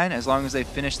Cloud9 as long as they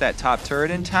finish that top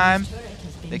turret in time.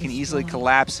 They can easily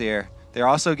collapse here. They're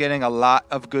also getting a lot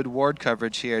of good ward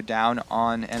coverage here down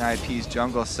on NIP's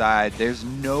jungle side. There's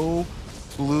no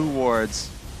blue wards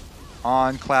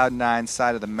on Cloud9's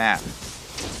side of the map.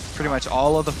 pretty much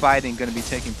all of the fighting going to be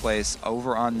taking place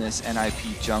over on this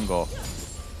NIP jungle.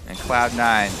 And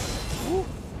Cloud9.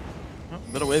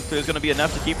 Little wave clear is going to be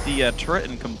enough to keep the turret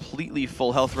in completely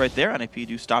full health right there. NIP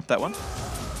do stop that one.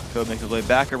 Code makes his way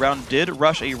back around. Did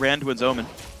rush a Randuin's Omen.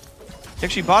 He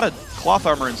actually bought a cloth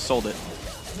armor and sold it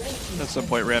at some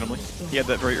point randomly. He had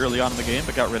that very early on in the game,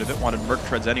 but got rid of it. Wanted Merc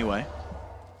Treads anyway.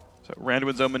 So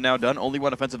Randuin's Omen now done. Only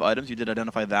 1 offensive items. You did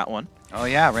identify that one. Oh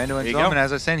yeah, Randuin's Omen,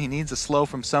 as I was saying, he needs a slow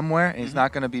from somewhere. And he's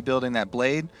not going to be building that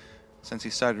blade since he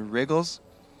started Wriggles.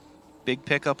 Big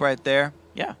pickup right there.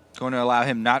 Yeah. Going to allow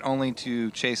him not only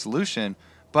to chase Lucian,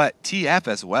 but TF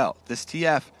as well. This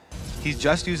TF, he's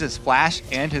just used his flash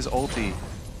and his ulti.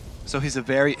 So he's a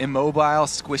very immobile,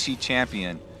 squishy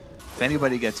champion. If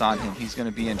anybody gets on him, he's going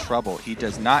to be in trouble. He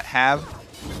does not have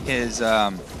his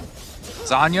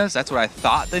Zhonya's. That's what I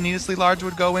thought the needlessly large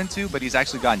would go into, but he's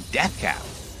actually gone Death Cap.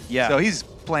 Yeah. So he's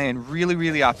playing really,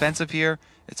 really offensive here.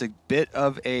 It's a bit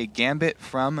of a gambit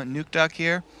from Nuke Duck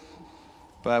here.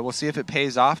 But we'll see if it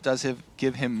pays off. Does it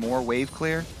give him more wave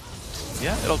clear?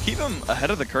 Yeah, it'll keep him ahead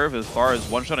of the curve as far as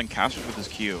one-shotting casters with his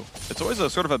Q. It's always a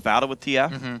sort of a battle with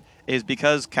TF, is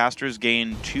because casters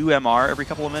gain 2 MR every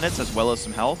couple of minutes as well as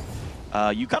some health.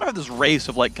 You kind of have this race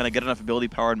of like, can I get enough ability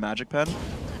power and magic pen?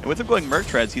 And with him going Merc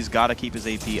Treads, he's got to keep his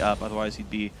AP up, otherwise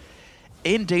he'd be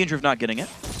in danger of not getting it.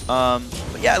 But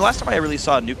yeah, last time I really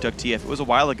saw Nuke Duck TF, it was a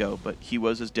while ago, but he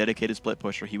was his dedicated split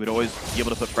pusher. He would always be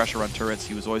able to put pressure on turrets.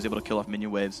 He was always able to kill off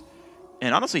minion waves.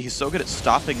 And honestly, he's so good at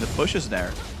stopping the pushes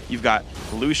there. You've got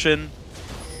Lucian,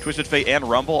 Twisted Fate, and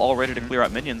Rumble all ready to clear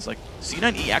out minions. Like,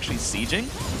 C9E actually sieging,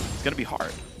 it's going to be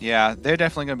hard. Yeah, they're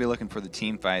definitely going to be looking for the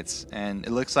team fights. And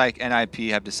it looks like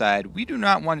NIP have decided we do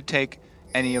not want to take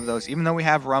any of those. Even though we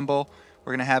have Rumble,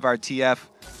 we're going to have our TF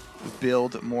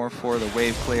build more for the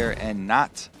wave clear and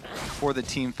not for the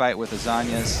team fight with the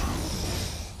Zhonya's.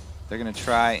 They're going to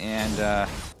try and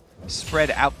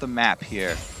spread out the map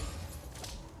here.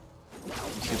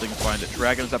 See if they can find it.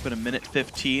 Dragon's up in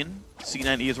 1:15.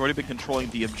 C9E has already been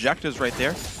controlling the objectives right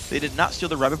there. They did not steal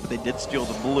the rabbit, but they did steal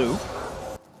the blue.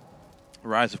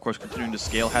 Rise, of course, continuing to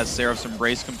scale. Has Seraph's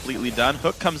Embrace completely done.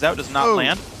 Hook comes out, does not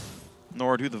land.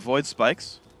 Nor do the Void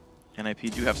Spikes.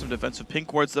 NIP do have some defensive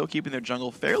pink wards, though, keeping their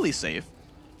jungle fairly safe.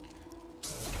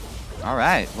 All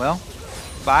right, well,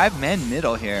 5 men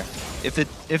middle here. If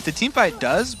the team fight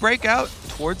does break out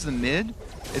towards the mid,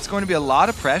 it's going to be a lot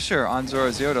of pressure on Zoro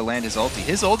to land his ulti.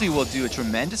 His ulti will do a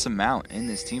tremendous amount in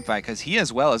this team fight because he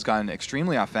as well has gotten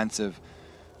extremely offensive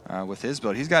with his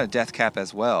build. He's got a death cap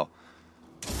as well.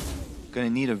 Going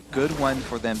to need a good one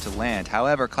for them to land.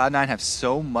 However, Cloud9 have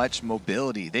so much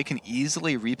mobility. They can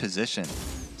easily reposition.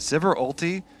 Sivir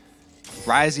ulti,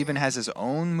 Rise even has his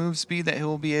own move speed that he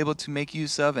will be able to make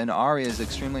use of, and Ahri is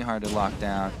extremely hard to lock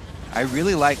down. I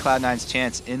really like Cloud9's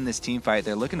chance in this team fight.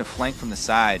 They're looking to flank from the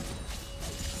side.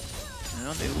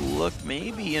 Well, they look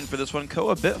maybe in for this one. Ko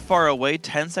a bit far away,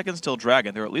 10 seconds till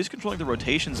Dragon. They're at least controlling the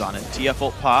rotations on it. TF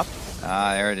ult pop.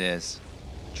 Ah, there it is.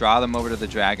 Draw them over to the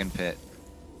Dragon Pit.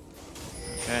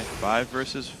 Okay, 5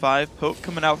 versus 5. Poke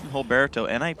coming out from Hilberto.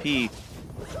 NIP,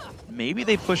 maybe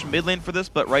they push mid lane for this,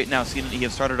 but right now C9E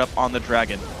have started up on the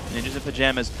Dragon. Ninjas and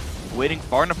Pyjamas waiting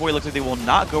far enough away. Looks like they will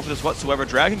not go for this whatsoever.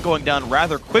 Dragon going down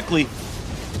rather quickly,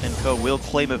 and Ko will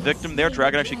claim a victim there.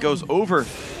 Dragon actually goes over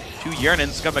to Yernan.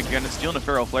 Scumbag Yernan stealing a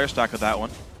Pharaoh Flare stock with that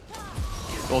one.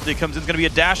 Ulti comes in, it's going to be a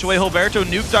dash away. Hilberto,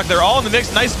 Nuke Duck, they're all in the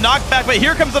mix. Nice knockback, but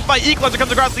here comes the fight. Equalizer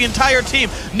comes across the entire team.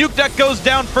 Nuke Duck goes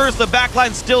down first. The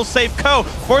backline still safe. Ko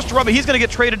forced to rub it. He's going to get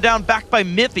traded down, backed by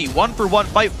Mithy. 1-for-1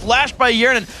 fight. Flash by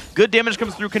Yernan. Good damage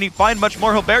comes through. Can he find much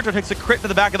more? Hilberto takes a crit to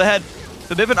the back of the head.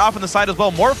 The Bivin off on the side as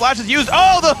well. More flashes used.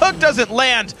 Oh, the hook doesn't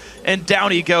land. And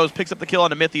down he goes. Picks up the kill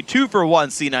on a Mithy. 2-for-1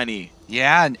 C9E.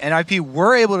 Yeah, and NIP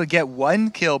were able to get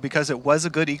 1 kill because it was a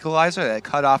good equalizer that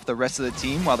cut off the rest of the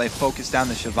team while they focused down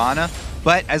the Shyvana.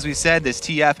 But as we said, this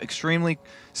TF extremely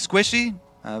squishy,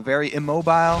 very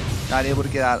immobile, not able to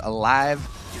get out alive.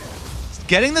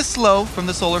 Getting the slow from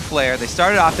the Solar Flare, they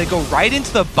started off, they go right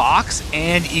into the box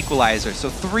and equalizer. So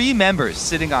 3 members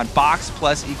sitting on box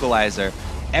plus equalizer.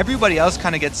 Everybody else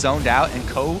kind of gets zoned out and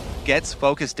Ko gets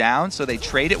focused down, so they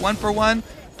trade it 1-for-1.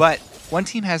 But one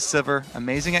team has Sivir,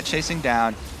 amazing at chasing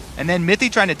down, and then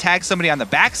Mithy trying to tag somebody on the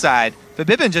backside, but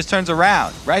Bibin just turns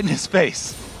around right in his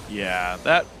face. Yeah,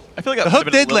 that I feel like the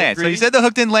hook did land. So you said the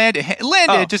hook didn't land. It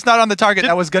landed, just not on the target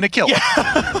that was going to kill. Yeah.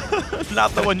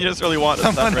 Not the one you necessarily want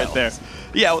to stuff right there.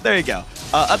 Yeah, well, there you go.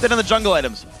 Update on the jungle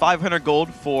items. 500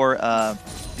 gold for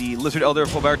the Lizard Elder of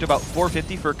Hilberto, about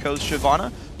 450 for Ko's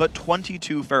Shyvana, but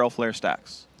 22 Feral Flare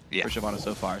stacks for Shyvana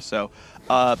so far. So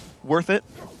Worth it.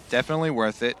 Definitely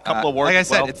worth it. Couple of wards like I as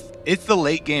said, well. it's the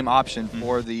late game option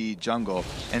for the jungle.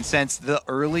 And since the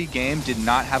early game did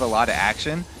not have a lot of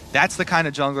action, that's the kind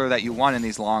of jungler that you want in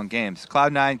these long games.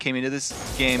 Cloud9 came into this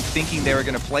game thinking they were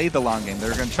going to play the long game. They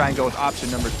were going to try and go with option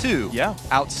number 2. Yeah.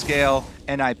 Outscale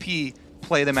NIP,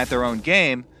 play them at their own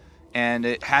game, and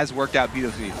it has worked out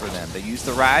beautifully for them. They used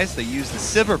the Rise, they used the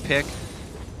Sivir pick,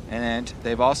 and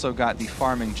they've also got the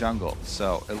farming jungle.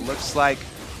 So it looks like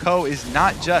Ko is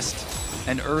not just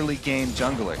an early game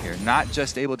jungler here, not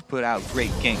just able to put out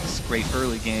great ganks, great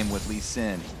early game with Lee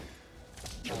Sin.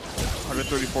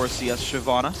 134 CS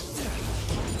Shyvana.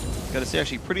 Gotta say,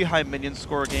 actually, pretty high minion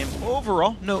score game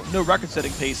overall. No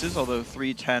record-setting paces, although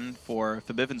 310 for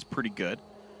Fabiven's pretty good.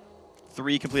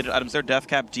 3 completed items there: Death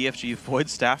Cap, DFG, Void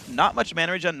Staff. Not much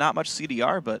mana regen, not much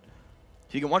CDR, but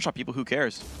if you can one-shot people, who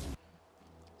cares?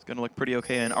 It's gonna look pretty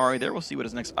okay in Ahri there. We'll see what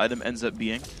his next item ends up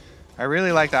being. I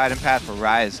really like the item path for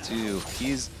Rise too.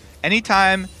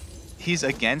 Anytime he's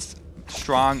against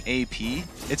strong AP,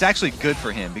 it's actually good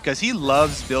for him because he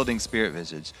loves building Spirit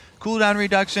Visage. Cooldown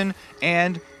reduction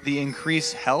and the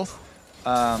increased health,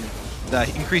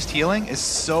 the increased healing is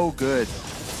so good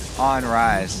on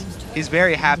Rise. He's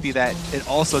very happy that it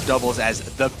also doubles as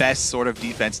the best sort of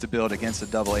defense to build against a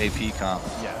double AP comp.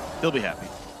 Yeah, he'll be happy.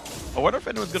 I wonder if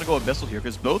anyone's going to go Abyssal here,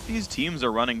 because both these teams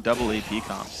are running double AP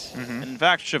comps. And in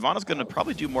fact, Shyvana's going to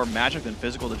probably do more magic than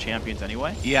physical to champions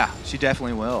anyway. Yeah, she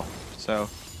definitely will. So,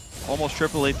 almost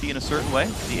triple AP in a certain way.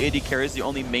 The AD carry is the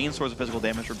only main source of physical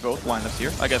damage for both lineups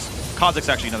here. I guess Kha'Zix's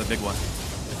actually another big one.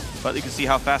 But you can see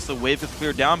how fast the wave gets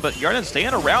cleared down. But Yarden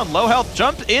staying around, low health,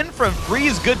 jumped in from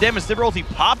Freeze, good damage. Sivir ulti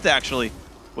popped actually.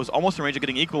 Was almost in range of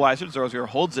getting equalized. 0-0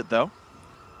 holds it though.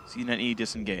 C9E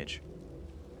disengage.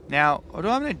 Now,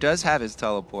 Odomine does have his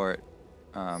teleport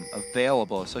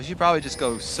available, so he should probably just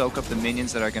go soak up the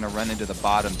minions that are going to run into the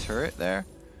bottom turret there,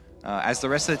 as the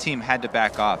rest of the team had to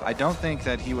back off. I don't think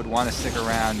that he would want to stick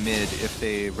around mid if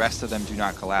the rest of them do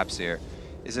not collapse here.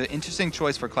 It's an interesting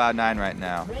choice for Cloud9 right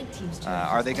now.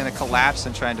 Are they going to collapse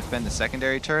and try and defend the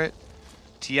secondary turret?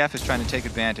 TF is trying to take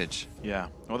advantage. Yeah.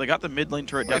 Well, they got the mid lane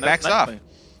turret down. He backs off.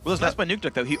 Well, that's by Nuke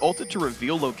Duck, though. He ulted to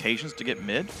reveal locations to get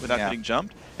mid without getting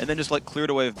jumped, and then just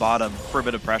cleared away with bottom for a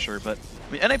bit of pressure. But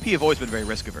I mean, NIP have always been very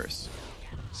risk averse.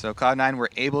 So Cloud9 were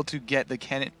able to get the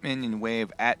Kennen minion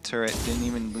wave at turret. Didn't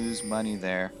even lose money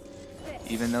there.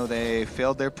 Even though they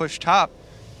failed their push top,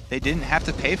 they didn't have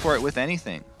to pay for it with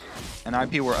anything. And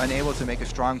NIP were unable to make a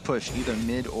strong push, either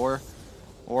mid or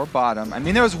bottom. I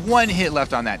mean, there was one hit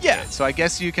left on that turret, so I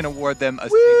guess you can award them a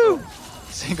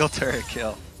single turret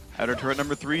kill. Outer turret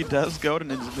number 3 does go to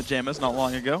Ninjas Pyjamas not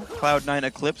long ago. Cloud9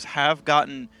 Eclipse have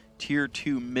gotten tier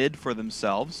 2 mid for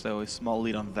themselves, so a small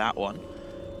lead on that one.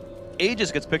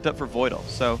 Aegis gets picked up for Voidal,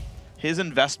 so his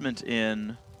investment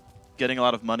in getting a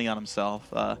lot of money on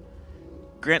himself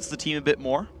grants the team a bit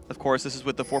more. Of course, this is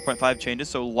with the 4.5 changes,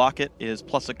 so Locket is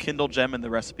plus a Kindle gem in the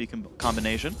recipe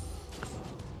combination.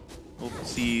 We'll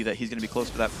see that he's going to be close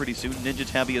to that pretty soon. Ninja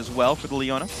Tabby as well for the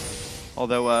Leona.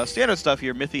 Although, standard stuff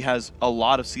here, Mithy has a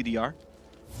lot of CDR.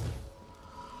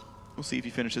 We'll see if he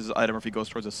finishes his item or if he goes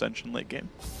towards Ascension late game.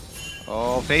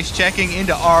 Oh, face checking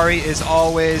into Ahri is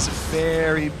always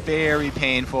very, very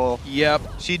painful. Yep.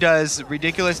 She does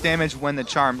ridiculous damage when the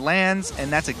charm lands, and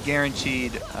that's a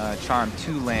guaranteed charm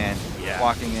to land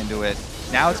walking into it.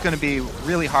 Now it's going to be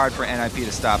really hard for NIP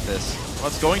to stop this. Well,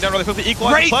 it's going down really quickly.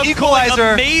 Equalizer. Great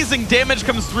equalizer. Amazing damage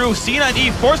comes through.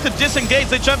 C9E forced to disengage.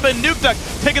 They jump in. Nuke Duck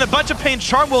taking a bunch of pain.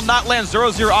 Charm will not land.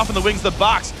 0-0 off in the wings of the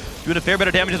box. Doing a fair bit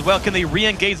of damage as well. Can they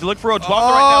re-engage? They look for Odwamna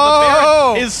right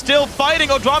now. The Baron is still fighting.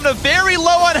 Odwamna very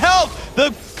low on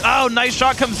health. Nice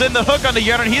shot comes in. The hook onto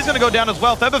Yarden. He's going to go down as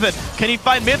well. Febiven, can he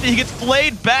find Mithy? He gets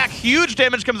flayed back. Huge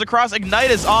damage comes across.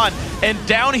 Ignite is on. And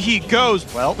down he goes.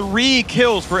 Well, 3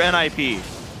 kills for NIP.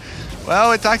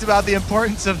 Well, we talked about the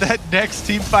importance of that next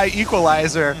team fight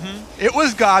equalizer. It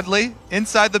was godly.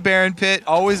 Inside the Baron pit,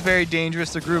 always very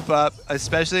dangerous to group up,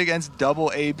 especially against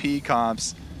double AP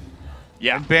comps.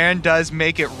 Yeah. When Baron does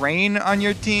make it rain on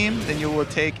your team, then you will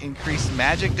take increased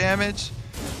magic damage.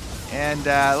 And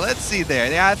let's see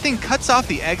there. Yeah, I think cuts off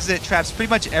the exit, traps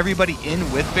pretty much everybody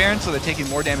in with Baron, so they're taking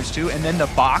more damage too. And then the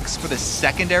box for the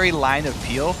secondary line of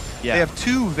peel. Yeah. They have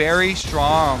 2 very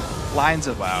strong lines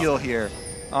of peel here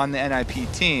on the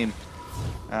NIP team.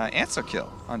 Answer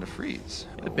kill onto Freeze.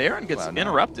 The Baron gets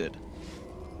interrupted.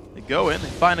 They go in, they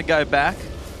find a guy back.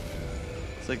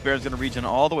 Looks like Baron's going to regen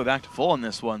all the way back to full in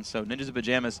this one. So Ninjas in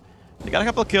Pyjamas, they got a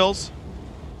couple of kills,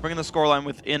 bringing the scoreline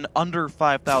within under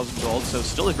 5,000 gold. So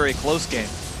still a very close game.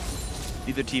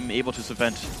 Neither team able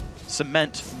to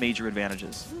cement major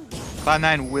advantages.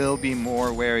 Cloud9 will be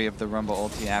more wary of the Rumble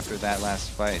ulti after that last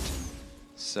fight.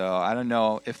 So I don't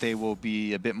know if they will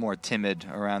be a bit more timid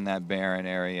around that Baron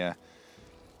area.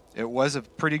 It was a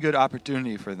pretty good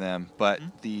opportunity for them, but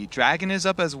the Dragon is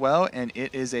up as well, and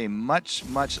it is a much,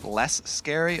 much less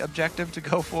scary objective to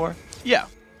go for. Yeah.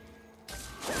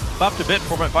 Buffed a bit,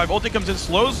 4.5. Ulti comes in,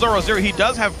 slows 0-0. He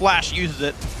does have Flash, uses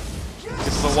it.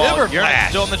 Gets the wall. You're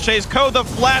still in the chase. The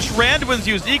Flash Randuin's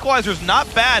used. Equalizer's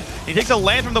not bad. He takes a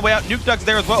land from the way out. Nuke Duck's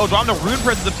there as well. Odromna Rune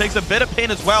Princess takes a bit of pain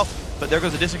as well, but there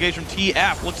goes the disengage from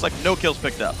TF. Looks like no kills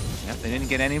picked up. Yep, they didn't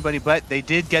get anybody, but they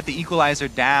did get the Equalizer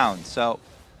down, so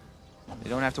they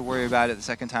don't have to worry about it the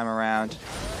second time around.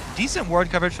 Decent ward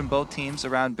coverage from both teams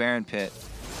around Baron Pit.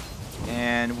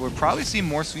 And we'll probably see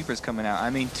more sweepers coming out.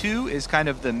 I mean, 2 is kind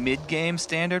of the mid-game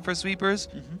standard for sweepers.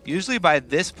 Usually by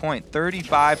this point,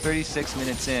 35, 36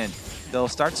 minutes in, they'll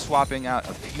start swapping out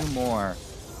a few more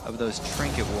of those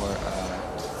trinket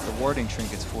the warding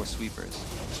trinkets for sweepers.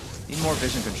 Need more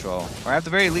vision control, or at the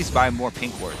very least buy more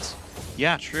pink wards.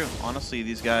 Yeah, true. Honestly,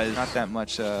 these guys... Not that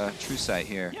much true sight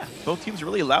here. Yeah, both teams are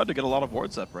really allowed to get a lot of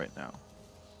wards up right now.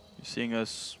 You're seeing a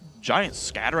giant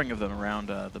scattering of them around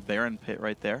the Baron Pit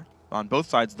right there, on both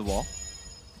sides of the wall.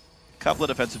 Couple of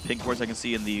defensive pink wards I can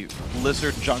see in the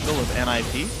Blizzard jungle of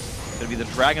NIP. Gonna be the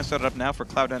Dragon started up now for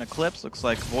Cloud9 Eclipse. Looks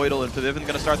like Voidal and Pavivin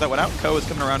gonna start that one out. Ko is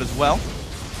coming around as well.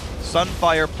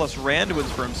 Sunfire plus Randuin's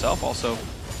for himself, also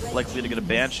likely to get a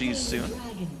Banshee soon.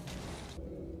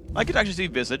 I could actually see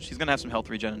Visage. He's gonna have some health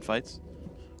regen in fights.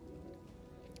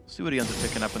 See what he ends up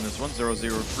picking up in this one.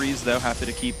 0-0 freeze though, happy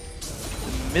to keep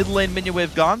the mid lane minion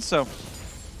wave gone, so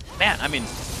man, I mean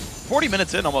 40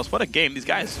 minutes in almost, what a game. These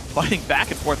guys fighting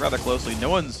back and forth rather closely. No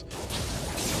one's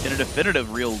in a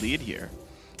definitive real lead here.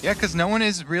 Yeah, because no one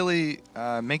is really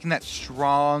making that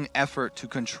strong effort to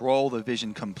control the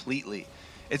vision completely.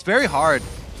 It's very hard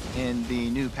in the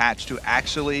new patch to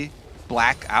actually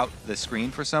black out the screen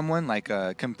for someone, like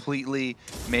completely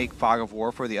make Fog of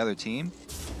War for the other team.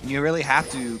 And you really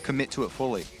have to commit to it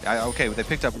fully. Okay, they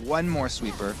picked up one more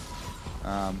sweeper,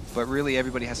 but really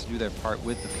everybody has to do their part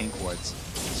with the pink wards.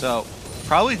 So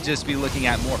probably just be looking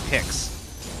at more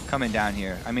picks coming down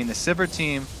here. I mean, the Sivir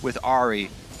team with Ahri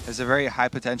has a very high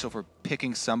potential for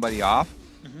picking somebody off,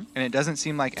 and it doesn't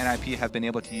seem like NIP have been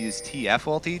able to use TF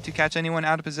ulti to catch anyone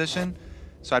out of position.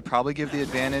 So I'd probably give the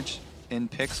advantage in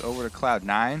picks over to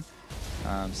Cloud9,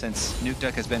 since Nuke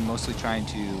Duck has been mostly trying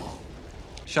to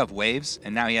shove waves,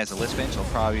 and now he has a list bench. He'll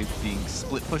probably be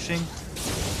split pushing.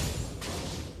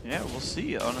 Yeah, we'll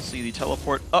see. Honestly, the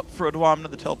teleport up for Odwamna,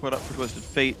 the teleport up for Twisted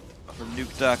Fate from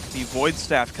Nuke Duck. The Void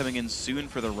Staff coming in soon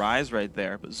for the Rise right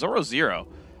there. But 0-0,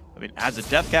 I mean, adds a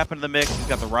death cap into the mix. He's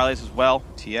got the Rileys as well.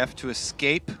 TF to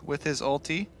escape with his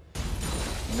ulti.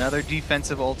 Another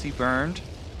defensive ulti burned.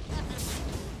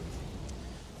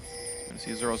 Gonna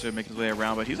see 0-0 making his way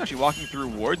around, but he's actually walking through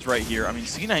wards right here. I mean,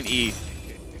 C9E,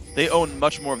 they own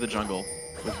much more of the jungle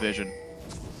with vision.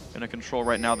 Gonna control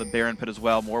right now the Baron Pit as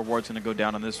well. More wards gonna go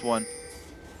down on this one.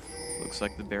 Looks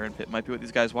like the Baron Pit might be what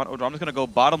these guys want. Odromna's gonna go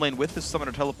bottom lane with his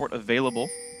Summoner Teleport available.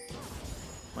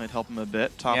 Might help him a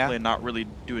bit. Top lane not really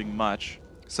doing much.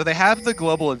 So they have the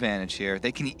global advantage here.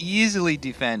 They can easily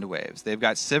defend waves. They've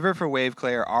got Sivir for wave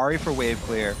clear, Ahri for wave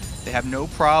clear. They have no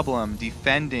problem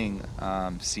defending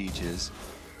sieges.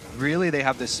 Really, they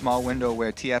have this small window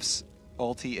where TF's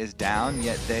ulti is down,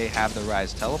 yet they have the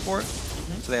Rise teleport.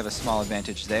 So they have a small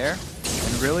advantage there.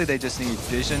 And really, they just need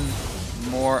vision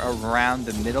more around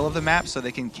the middle of the map so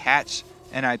they can catch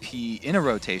NIP in a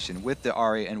rotation with the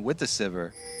Ahri and with the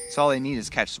Sivir. So all they need is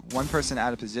catch one person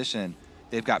out of position.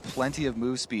 They've got plenty of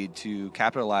move speed to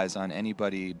capitalize on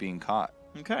anybody being caught.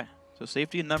 Okay, so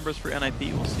safety in numbers for NIP.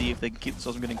 We'll see if they can keep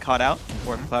themselves from getting caught out,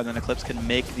 or if Cloud9 Eclipse can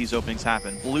make these openings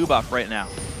happen. Blue buff right now.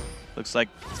 Looks like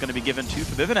it's going to be given to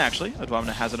Pavivin, actually.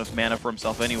 Odwamna has enough mana for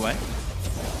himself anyway.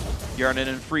 Yarnin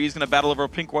and Freeze going to battle over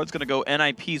Pink Ward's going to go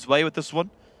NIP's way with this one.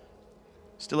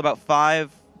 Still about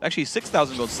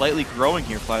 6,000 gold, slightly growing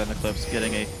here. Cloud9 Eclipse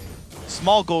getting a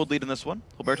small gold lead in this one.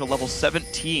 Alberto level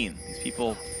 17. These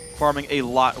people farming a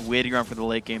lot, waiting around for the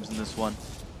late games in this one.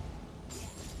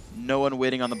 No one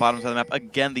waiting on the bottom side of the map.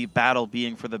 Again, the battle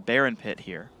being for the Baron Pit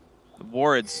here. The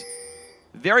wards,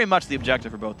 very much the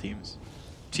objective for both teams.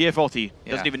 TF ulti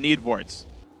doesn't even need wards.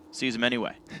 Sees them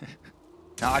anyway.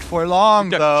 Not for long,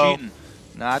 though. Cheating.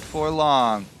 Not for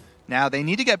long. Now, they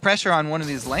need to get pressure on one of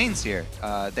these lanes here.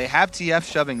 They have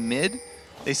TF shoving mid.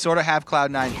 They sort of have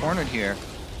Cloud9 cornered here.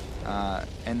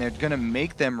 And they're going to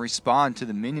make them respond to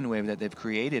the minion wave that they've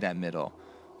created at middle.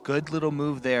 Good little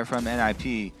move there from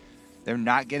NIP. They're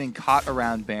not getting caught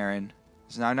around Baron.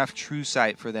 There's not enough true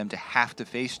sight for them to have to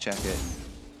face check it.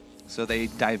 So they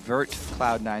divert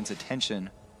Cloud9's attention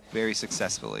very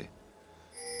successfully.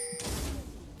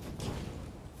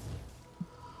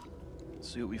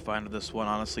 Let's see what we find with this one,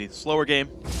 honestly. Slower game.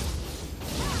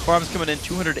 Farm's coming in,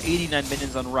 289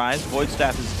 minions on Rise. Void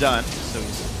Staff is done, so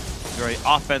he's very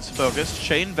offense-focused.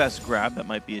 Chain Vest grab, that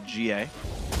might be a GA.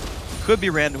 Could be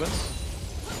Randuin's.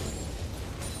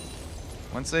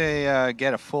 Once they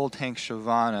get a full tank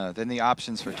Shyvana, then the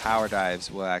options for tower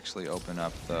dives will actually open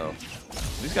up, though.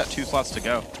 He's got 2 slots to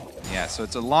go. Yeah, so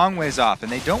it's a long ways off,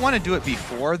 and they don't want to do it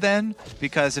before then,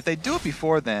 because if they do it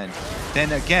before then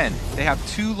again, they have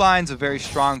 2 lines of very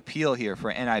strong peel here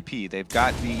for NIP. They've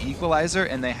got the Equalizer,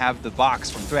 and they have the box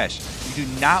from Thresh. You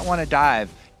do not want to dive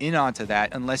in onto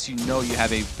that unless you know you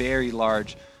have a very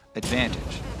large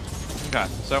advantage. Okay,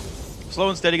 so slow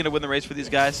and steady going to win the race for these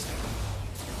guys.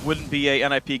 Wouldn't be a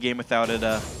NIP game without it.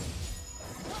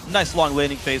 Nice long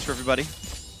landing phase for everybody.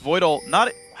 Voidal,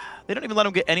 they don't even let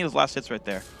him get any of those last hits right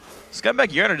there. Scumbag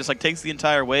Yearner just like takes the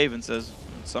entire wave and says,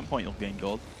 at some point you'll gain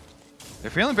gold.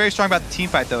 They're feeling very strong about the team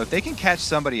fight, though. If they can catch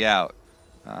somebody out,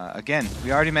 again,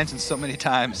 we already mentioned so many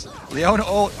times, Leona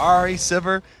ult, Ahri,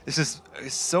 Sivir, there's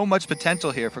so much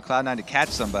potential here for Cloud9 to catch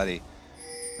somebody.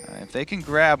 If they can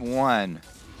grab one,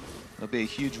 it'll be a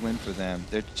huge win for them.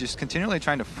 They're just continually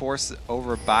trying to force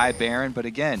over by Baron, but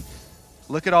again,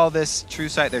 look at all this true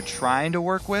sight they're trying to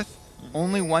work with.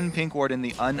 Only 1 pink ward in the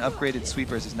unupgraded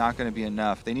sweepers is not going to be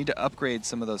enough. They need to upgrade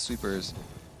some of those sweepers.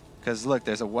 Because look,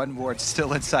 there's a 1 ward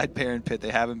still inside Baron Pit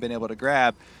they haven't been able to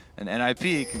grab. And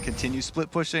NIP can continue split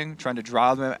pushing, trying to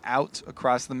draw them out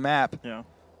across the map. Yeah.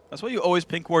 That's why you always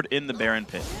pink ward in the Baron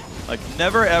Pit. Like,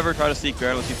 never ever try to seek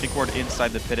Baron unless you pink ward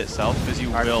inside the pit itself, because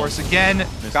you will. Of course, again,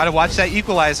 got to watch that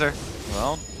Equalizer.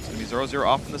 Well, it's going to be 0-0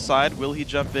 off from the side. Will he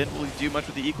jump in? Will he do much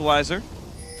with the Equalizer?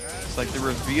 It's like the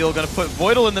reveal. Going to put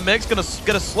Voidal in the mix. Going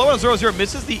to slow on 0-0.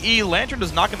 Misses the E. Lantern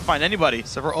is not going to find anybody.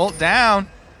 Sivir ult down.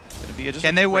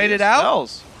 Can they wait it out?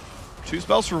 Spells. 2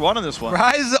 spells for 1 in this one.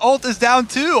 Rise ult is down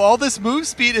too. All this move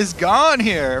speed is gone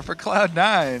here for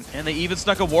Cloud9. And they even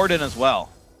snuck a ward in as well.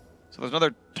 So there's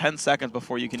another 10 seconds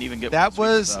before you can even get that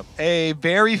was a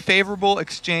very favorable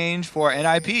exchange for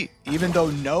NIP, even though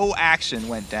no action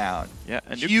went down. Yeah,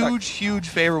 and huge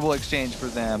favorable exchange for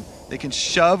them. They can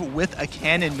shove with a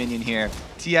cannon minion here.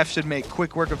 TF should make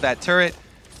quick work of that turret.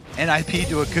 NIP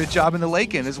do a good job in the late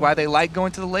game. This is why they like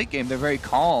going to the late game. They're very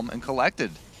calm and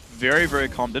collected. Very, very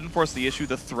calm. Didn't force the issue.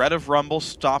 The threat of Rumble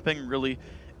stopping really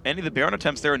any of the Baron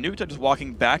attempts there. Nuka just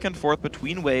walking back and forth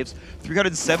between waves.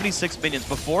 376 minions.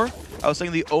 Before, I was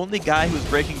saying the only guy who was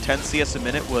breaking 10 CS a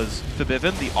minute was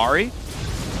Fabivin, the Ahri.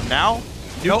 Now,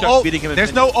 Nuke's beating him in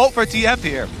There's minions. no ult for TF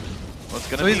here.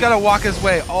 So he's got to walk his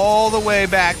way all the way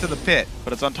back to the pit.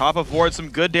 But it's on top of ward. Some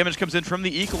good damage comes in from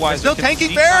the Equalizer. They're still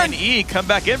tanking Baron. C9E come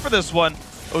back in for this one.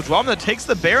 Ojwamna takes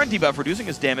the Baron debuff, reducing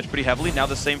his damage pretty heavily. Now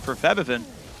the same for Fabivin.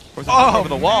 Oh, over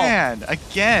the wall. Man,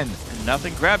 again. And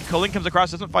nothing grabbed. Culling comes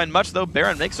across, doesn't find much though.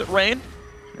 Baron makes it rain.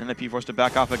 And NIP forced to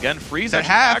back off again. Freeze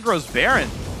actually aggro's Baron.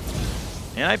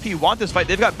 NIP want this fight.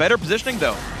 They've got better positioning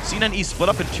though. C9E split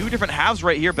up in 2 different halves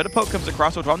right here. Poke comes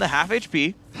across, Ojwamna half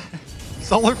HP.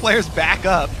 Solar players back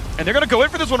up. And they're going to go in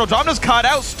for this one. Ojwamna's caught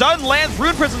out. Stun lands.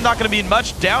 Rune Prism's not going to mean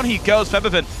much. Down he goes.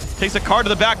 Fabivin takes a card to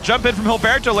the back. Jump in from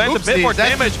Hilberto. Lands a bit more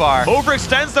damage.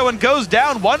 Overextends though and goes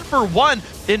down 1 for 1.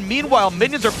 And meanwhile,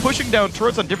 minions are pushing down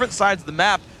turrets on different sides of the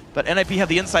map. But NIP have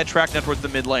the inside track now towards the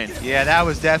mid lane. Yeah, that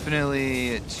was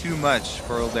definitely too much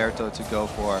for Hilberto to go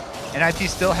for. NIP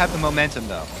still have the momentum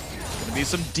though. Going to be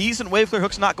some decent wave clear.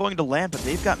 Hook's not going to land, but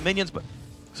they've got minions. But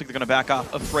looks like they're going to back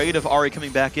off. Afraid of Ahri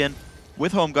coming back in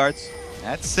with home guards.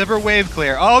 That's Sivir wave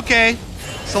clear. Okay.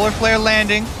 Solar flare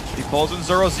landing. He pulls in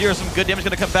 0-0. Some good damage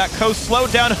going to come back. Coast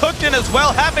slowed down. Hooked in as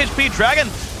well. Half HP. Dragon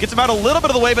gets him out a little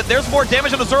bit of the way, but there's more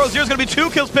damage on the 0-0. There's going to be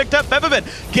 2 kills picked up. Fabivin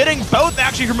getting both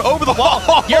actually from over the wall.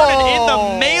 Yearman in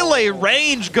the melee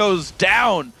range goes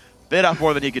down. Bit off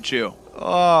more than he could chew.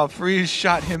 Oh, Freeze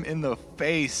shot him in the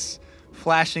face.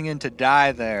 Flashing in to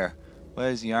die there.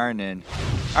 Where's Yarnin?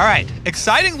 All right.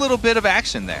 Exciting little bit of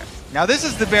action there. Now this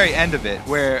is the very end of it,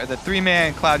 where the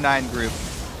 3-man Cloud9 group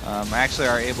actually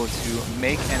are able to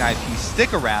make NIP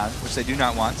stick around, which they do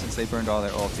not want since they burned all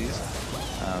their ultis.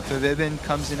 Fabivin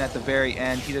comes in at the very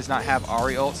end. He does not have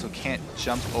Ahri ult, so can't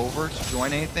jump over to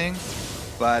join anything.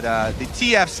 But the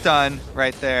TF stun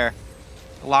right there,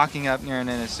 locking up Niran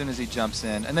as soon as he jumps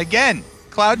in. And again,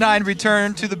 Cloud9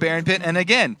 return to the Baron Pit, and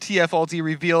again, TF ulti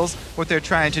reveals what they're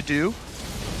trying to do.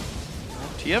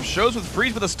 TF shows with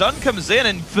Freeze, but the stun comes in,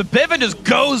 and Fabivin just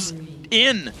goes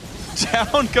in.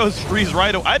 Down goes Freeze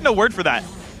right away. I had no word for that.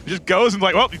 He just goes and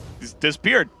like, well, he's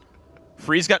disappeared.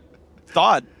 Freeze got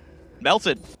thawed,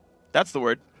 melted. That's the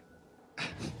word.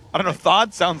 I don't know.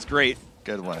 Thawed sounds great.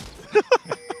 Good one.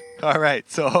 All right,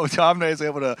 so Domino is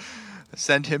able to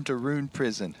send him to Rune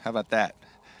Prison. How about that?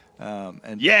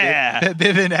 And yeah!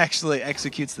 Bivin actually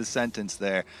executes the sentence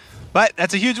there. But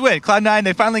that's a huge win. Cloud9,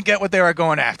 they finally get what they were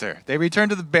going after. They return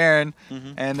to the Baron,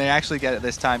 and they actually get it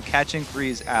this time, catching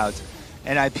Freeze out.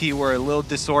 NIP were a little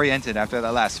disoriented after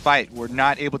that last fight. Were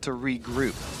not able to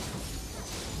regroup.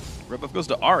 Red buff goes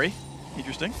to Ahri.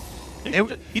 Interesting.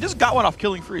 He just got one off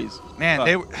killing Freeze. Man,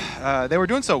 they were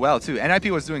doing so well, too. NIP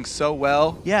was doing so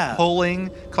well, pulling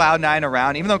Cloud9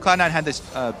 around. Even though Cloud9 had this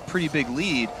pretty big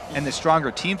lead and this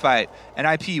stronger team fight,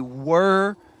 NIP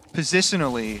were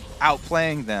positionally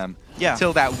outplaying them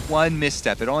until that one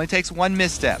misstep. It only takes one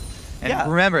misstep.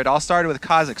 And remember, it all started with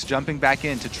Kha'Zix jumping back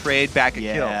in to trade back a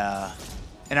kill.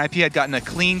 NIP had gotten a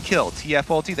clean kill. TF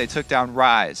ulti, they took down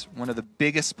Ryze, one of the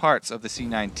biggest parts of the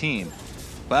C9 team.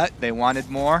 But they wanted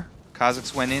more.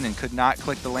 Kha'Zix went in and could not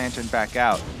click the lantern back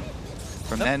out.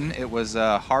 From then, it was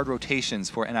hard rotations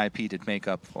for NIP to make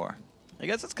up for. I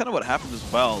guess that's kind of what happens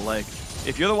as well. Like,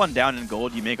 if you're the one down in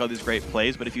gold, you make all these great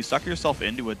plays, but if you suck yourself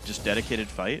into a just dedicated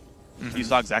fight, you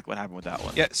saw exactly what happened with that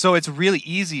one. Yeah, so it's really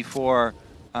easy for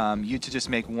you to just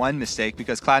make one mistake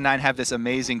because Cloud9 have this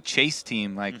amazing chase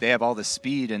team. Like, they have all the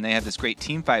speed and they have this great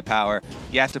team fight power.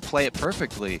 You have to play it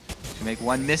perfectly. If you make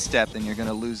one misstep, then you're going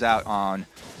to lose out on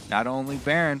not only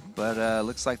Baron, but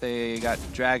looks like they got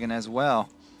Dragon as well.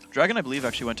 Dragon, I believe,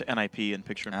 actually went to NIP in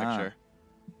picture-in-picture.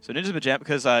 So Ninja's Pyjamas,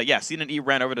 because, C9E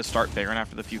ran over to start Baron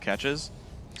after the few catches.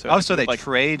 So they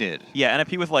traded. Yeah,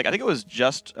 NIP with, like, I think it was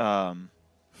just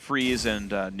Freeze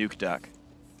and Nuke Duck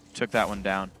took that one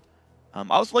down. I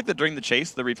also like that during the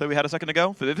chase, the replay we had a second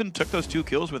ago, Vivin took those 2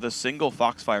 kills with a single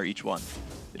Foxfire each one.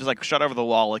 They just, like, shot over the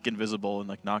wall, like, invisible, and,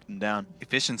 like, knocked him down.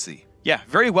 Efficiency. Yeah,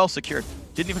 very well secured.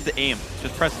 Didn't even have to aim.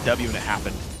 Just press W and it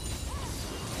happened.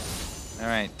 All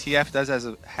right, TF does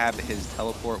have his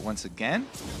teleport once again,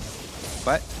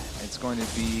 but it's going to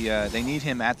be, they need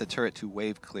him at the turret to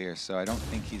wave clear, so I don't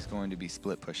think he's going to be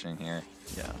split pushing here.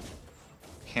 Yeah.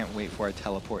 Can't wait for a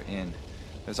teleport in.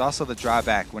 There's also the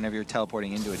drawback whenever you're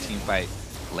teleporting into a team fight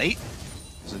late.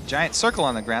 There's a giant circle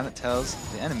on the ground that tells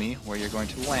the enemy where you're going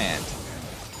to land.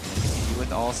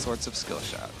 With all sorts of skill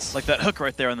shots. Like that hook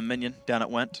right there on the minion. Down it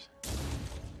went.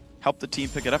 Helped the team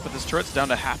pick it up with his turret's down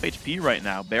to half HP right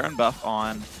now. Baron buff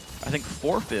on, I think,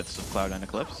 4/5 of Cloud9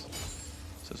 Eclipse.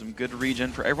 So some good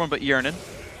regen for everyone but Yernin.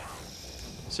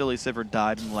 Silly Sivir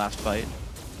died in the last fight.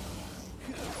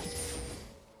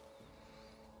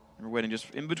 We're waiting just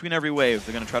in between every wave.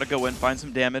 They're going to try to go in, find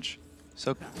some damage.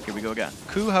 So here we go again.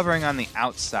 Ku hovering on the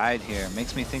outside here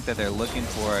makes me think that they're looking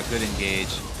for a good engage.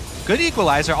 Good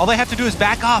equalizer. All they have to do is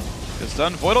back off. Good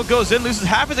stun. Voidal goes in, loses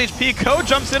half his HP. Ko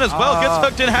jumps in as well, gets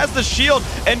hooked in, has the shield,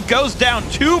 and goes down.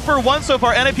 2 for 1 so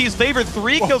far. NIP's favored.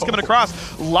 3 kills coming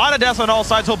across. A lot of deaths on all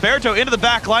sides. Hilberto into the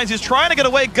back lines. He's trying to get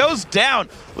away, goes down.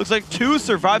 Looks like 2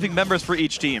 surviving members for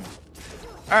each team.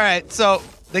 All right, so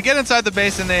they get inside the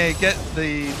base and they get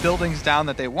the buildings down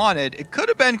that they wanted. It could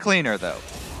have been cleaner, though.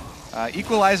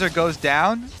 Equalizer goes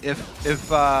down. If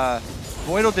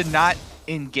Voidal did not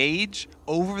engage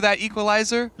over that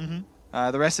equalizer,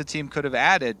 the rest of the team could have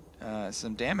added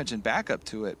some damage and backup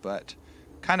to it, but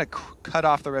kind of cut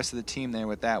off the rest of the team there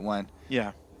with that one.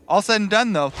 Yeah. All said and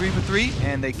done, though, 3 for 3,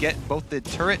 and they get both the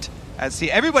turret.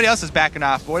 Everybody else is backing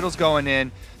off. Voidal's going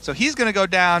in, so he's going to go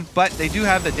down, but they do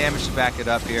have the damage to back it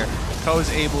up here. Ko's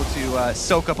able to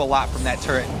soak up a lot from that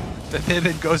turret. The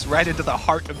Vivin goes right into the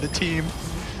heart of the team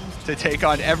to take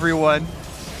on everyone.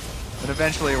 And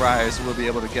eventually Ryze will be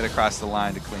able to get across the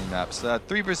line to clean up. So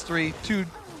 3 versus 3,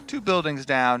 two buildings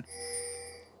down.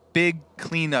 Big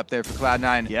cleanup there for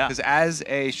Cloud9. Yeah. Because as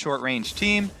a short-range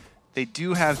team, they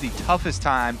do have the toughest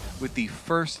time with the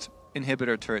first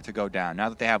inhibitor turret to go down. Now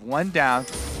that they have one down,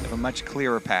 they have a much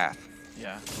clearer path.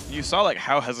 Yeah. You saw like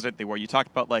how hesitant they were. You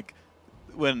talked about like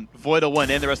when Voidal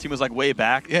went in, the rest of the team was like way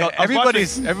back. Yeah,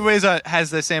 everybody's has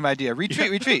the same idea.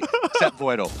 Retreat, retreat. Except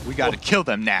Voidal. We got to kill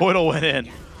them now. Voidal went in.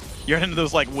 Yernin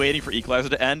was like waiting for Equalizer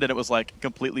to end, and it was like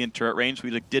completely in turret range.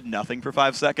 We like did nothing for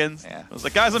 5 seconds. Yeah. I was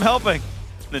like, guys, I'm helping.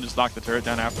 And then just knocked the turret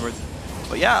down afterwards.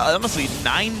 But yeah, honestly,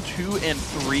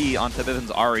 9-2-3 on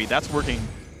Vivin's Ahri. That's working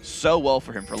so well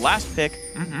for him. For last pick,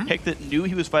 pick that knew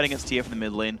he was fighting against TF in the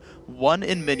mid lane. 1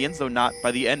 in minions, though not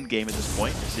by the end game at this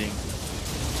point. You're seeing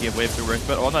TF wave through work,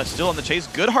 but oh no, still on the chase.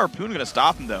 Good harpoon going to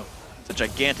stop him, though. It's a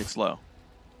gigantic slow.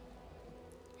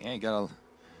 Yeah, he got a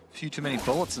few too many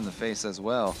bullets in the face as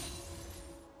well.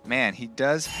 Man, he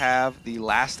does have the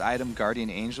last item,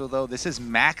 Guardian Angel, though. This is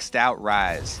maxed out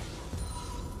Ryze.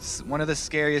 This is one of the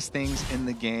scariest things in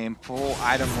the game. Full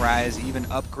item Ryze, even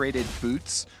upgraded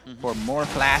boots for more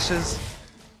flashes,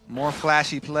 More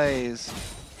flashy plays.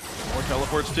 More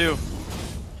teleports too.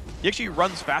 He actually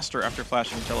runs faster after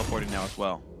flashing and teleporting now as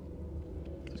well.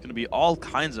 It's going to be all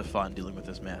kinds of fun dealing with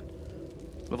this man.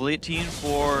 Level 18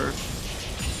 for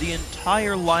the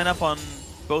entire lineup on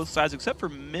both sides, except for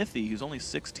Mithy, who's only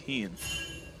 16. All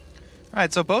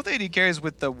right, so both AD carries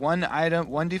with the one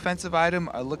defensive item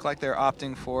look like they're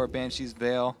opting for Banshee's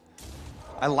Veil.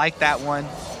 I like that one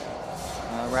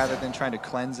rather than trying to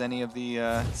cleanse any of the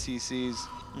CCs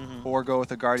or go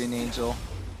with a Guardian Angel.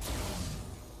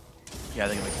 Yeah, I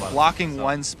think it makes a lot Blocking of sense.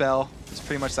 one spell is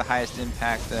pretty much the highest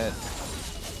impact that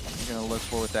you're going to look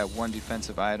for with that one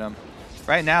defensive item.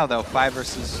 Right now, though, 5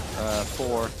 versus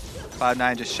 4.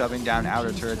 Cloud9 just shoving down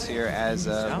outer turrets here as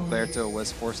Roberto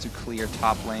was forced to clear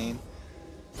top lane.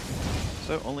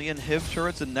 So only inhib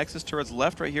turrets and Nexus turrets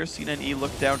left right here. C9E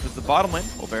look down to the bottom lane.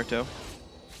 Alberto.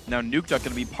 Now Nukeduck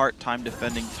going to be part-time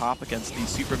defending top against these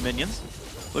super minions.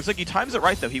 Looks like he times it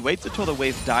right, though. He waits until the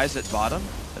wave dies at bottom,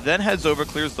 then heads over,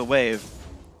 clears the wave,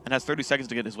 and has 30 seconds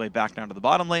to get his way back down to the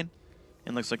bottom lane.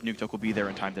 And looks like Nukeduck will be there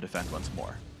in time to defend once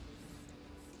more.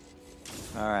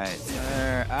 All right,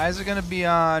 eyes are going to be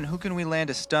on who can we land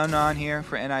a stun on here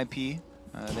for NIP.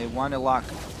 They want to lock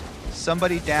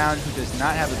somebody down who does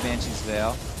not have a Banshee's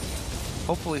Veil.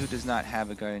 Hopefully who does not have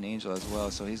a Guardian Angel as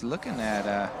well. So he's looking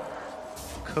at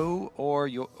Ko or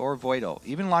Voidal.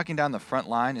 Even locking down the front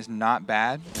line is not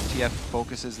bad. TF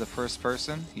focuses the first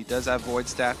person. He does have Void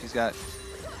Staff. He's got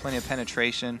plenty of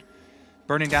penetration.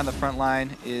 Burning down the front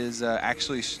line is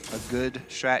actually a good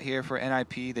strat here for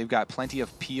NIP. They've got plenty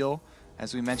of peel.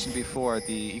 As we mentioned before,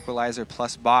 the Equalizer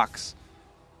plus box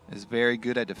is very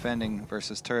good at defending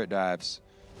versus turret dives.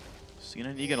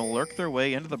 C9E going to lurk their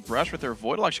way into the brush with their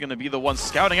Voidal actually going to be the one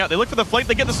scouting out. They look for the flank,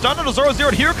 they get the stun on 0-0,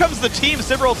 and here comes the team.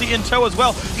 Siviralty in tow as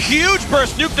well. Huge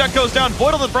burst, Nukeduck goes down.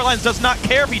 Voidal in the front lines does not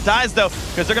care if he dies though,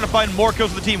 because they're going to find more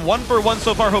kills for the team. 1 for 1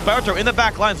 so far. Roberto in the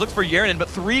back lines looks for Yernin, but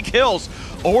 3 kills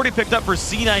already picked up for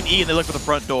C9E, and they look for the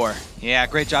front door. Yeah,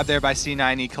 great job there by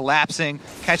C9E, collapsing,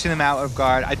 catching them out of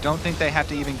guard. I don't think they have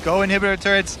to even go inhibitor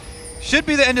turrets. Should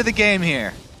be the end of the game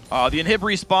here. The inhib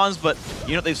respawns, but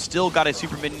you know they've still got a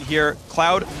super minion here.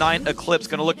 Cloud9 Eclipse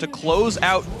going to look to close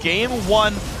out game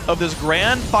 1 of this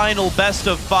grand final best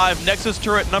of 5. Nexus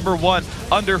turret number 1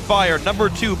 under fire. Number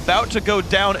 2 about to go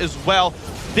down as well.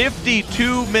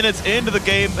 52 minutes into the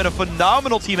game and a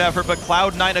phenomenal team effort, but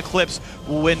Cloud9 Eclipse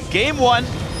will win game 1,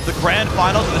 the grand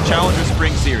finals of the Challenger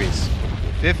Spring Series.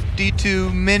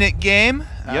 52-minute game.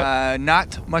 Yep.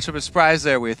 Not much of a surprise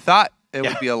there. We thought it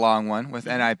would be a long one with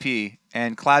NIP.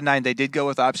 And Cloud9, they did go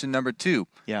with option number 2.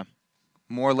 Yeah.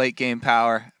 More late game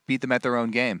power, beat them at their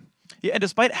own game. Yeah, and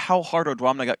despite how hard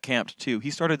Odwamna got camped too, he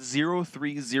started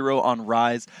 0-3-0 on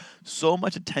Rise. So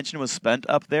much attention was spent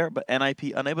up there, but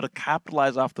NIP unable to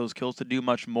capitalize off those kills to do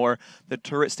much more. The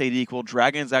turret stayed equal.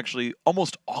 Dragons actually,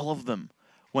 almost all of them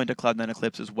went to Cloud9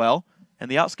 Eclipse as well,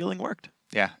 and the outskilling worked.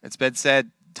 Yeah, it's been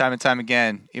said time and time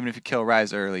again, even if you kill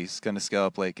Rise early, it's going to scale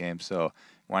up late game. So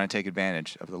you want to take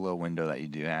advantage of the little window that you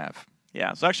do have.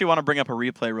 Yeah, so I actually want to bring up a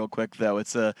replay real quick, though.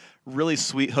 It's a really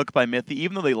sweet hook by Mithy.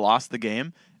 Even though they lost the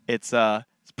game, it's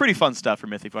pretty fun stuff for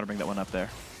Mithy if you want to bring that one up there.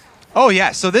 Oh,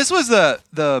 yeah. So this was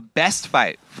the best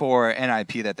fight for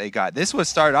NIP that they got. This was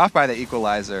started off by the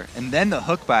Equalizer, and then the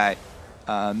hook by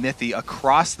Mithy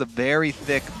across the very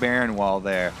thick Baron wall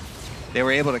there. They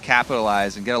were able to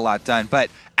capitalize and get a lot done. But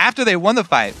after they won the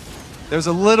fight, there was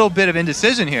a little bit of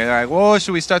indecision here. They're like, whoa,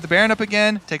 should we start the Baron up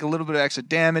again? Take a little bit of extra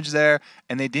damage there.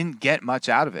 And they didn't get much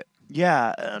out of it.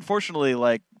 Yeah, unfortunately,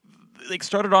 like, they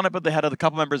started on it, but they had a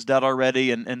couple members dead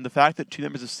already. And the fact that 2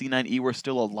 members of C9E were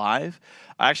still alive,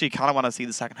 I actually kind of want to see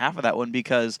the second half of that one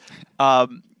because,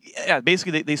 yeah,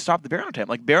 basically they stopped the Baron attempt.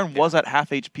 Like, Baron was at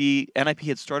half HP. NIP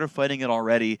had started fighting it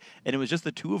already. And it was just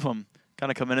the 2 of them kind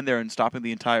of coming in there and stopping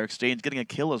the entire exchange, getting a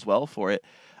kill as well for it.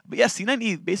 But yeah,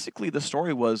 C9E, basically the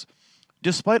story was,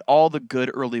 despite all the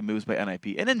good early moves by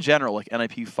NIP, and in general, like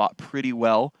NIP fought pretty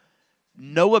well,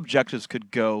 no objectives could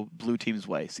go blue team's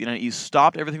way. C9E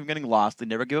stopped everything from getting lost. They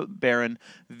never gave up Baron,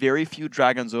 very few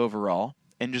dragons overall,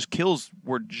 and just kills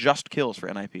were just kills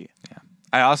for NIP. Yeah.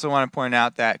 I also want to point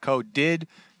out that Ko did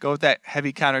go with that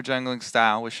heavy counter jungling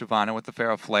style with Shyvana with the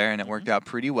Pharaoh Flare, and it worked out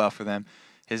pretty well for them.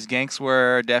 His ganks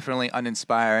were definitely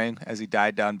uninspiring as he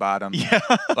died down bottom. Yeah.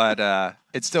 But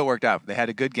it still worked out. They had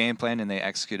a good game plan and they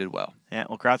executed well. Yeah,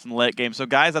 well, congrats in the late game. So,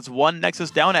 guys, that's 1 Nexus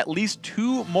down, at least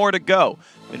 2 more to go.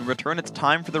 In return, it's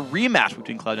time for the rematch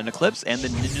between Cloud9 Eclipse and the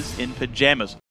Ninjas in Pyjamas.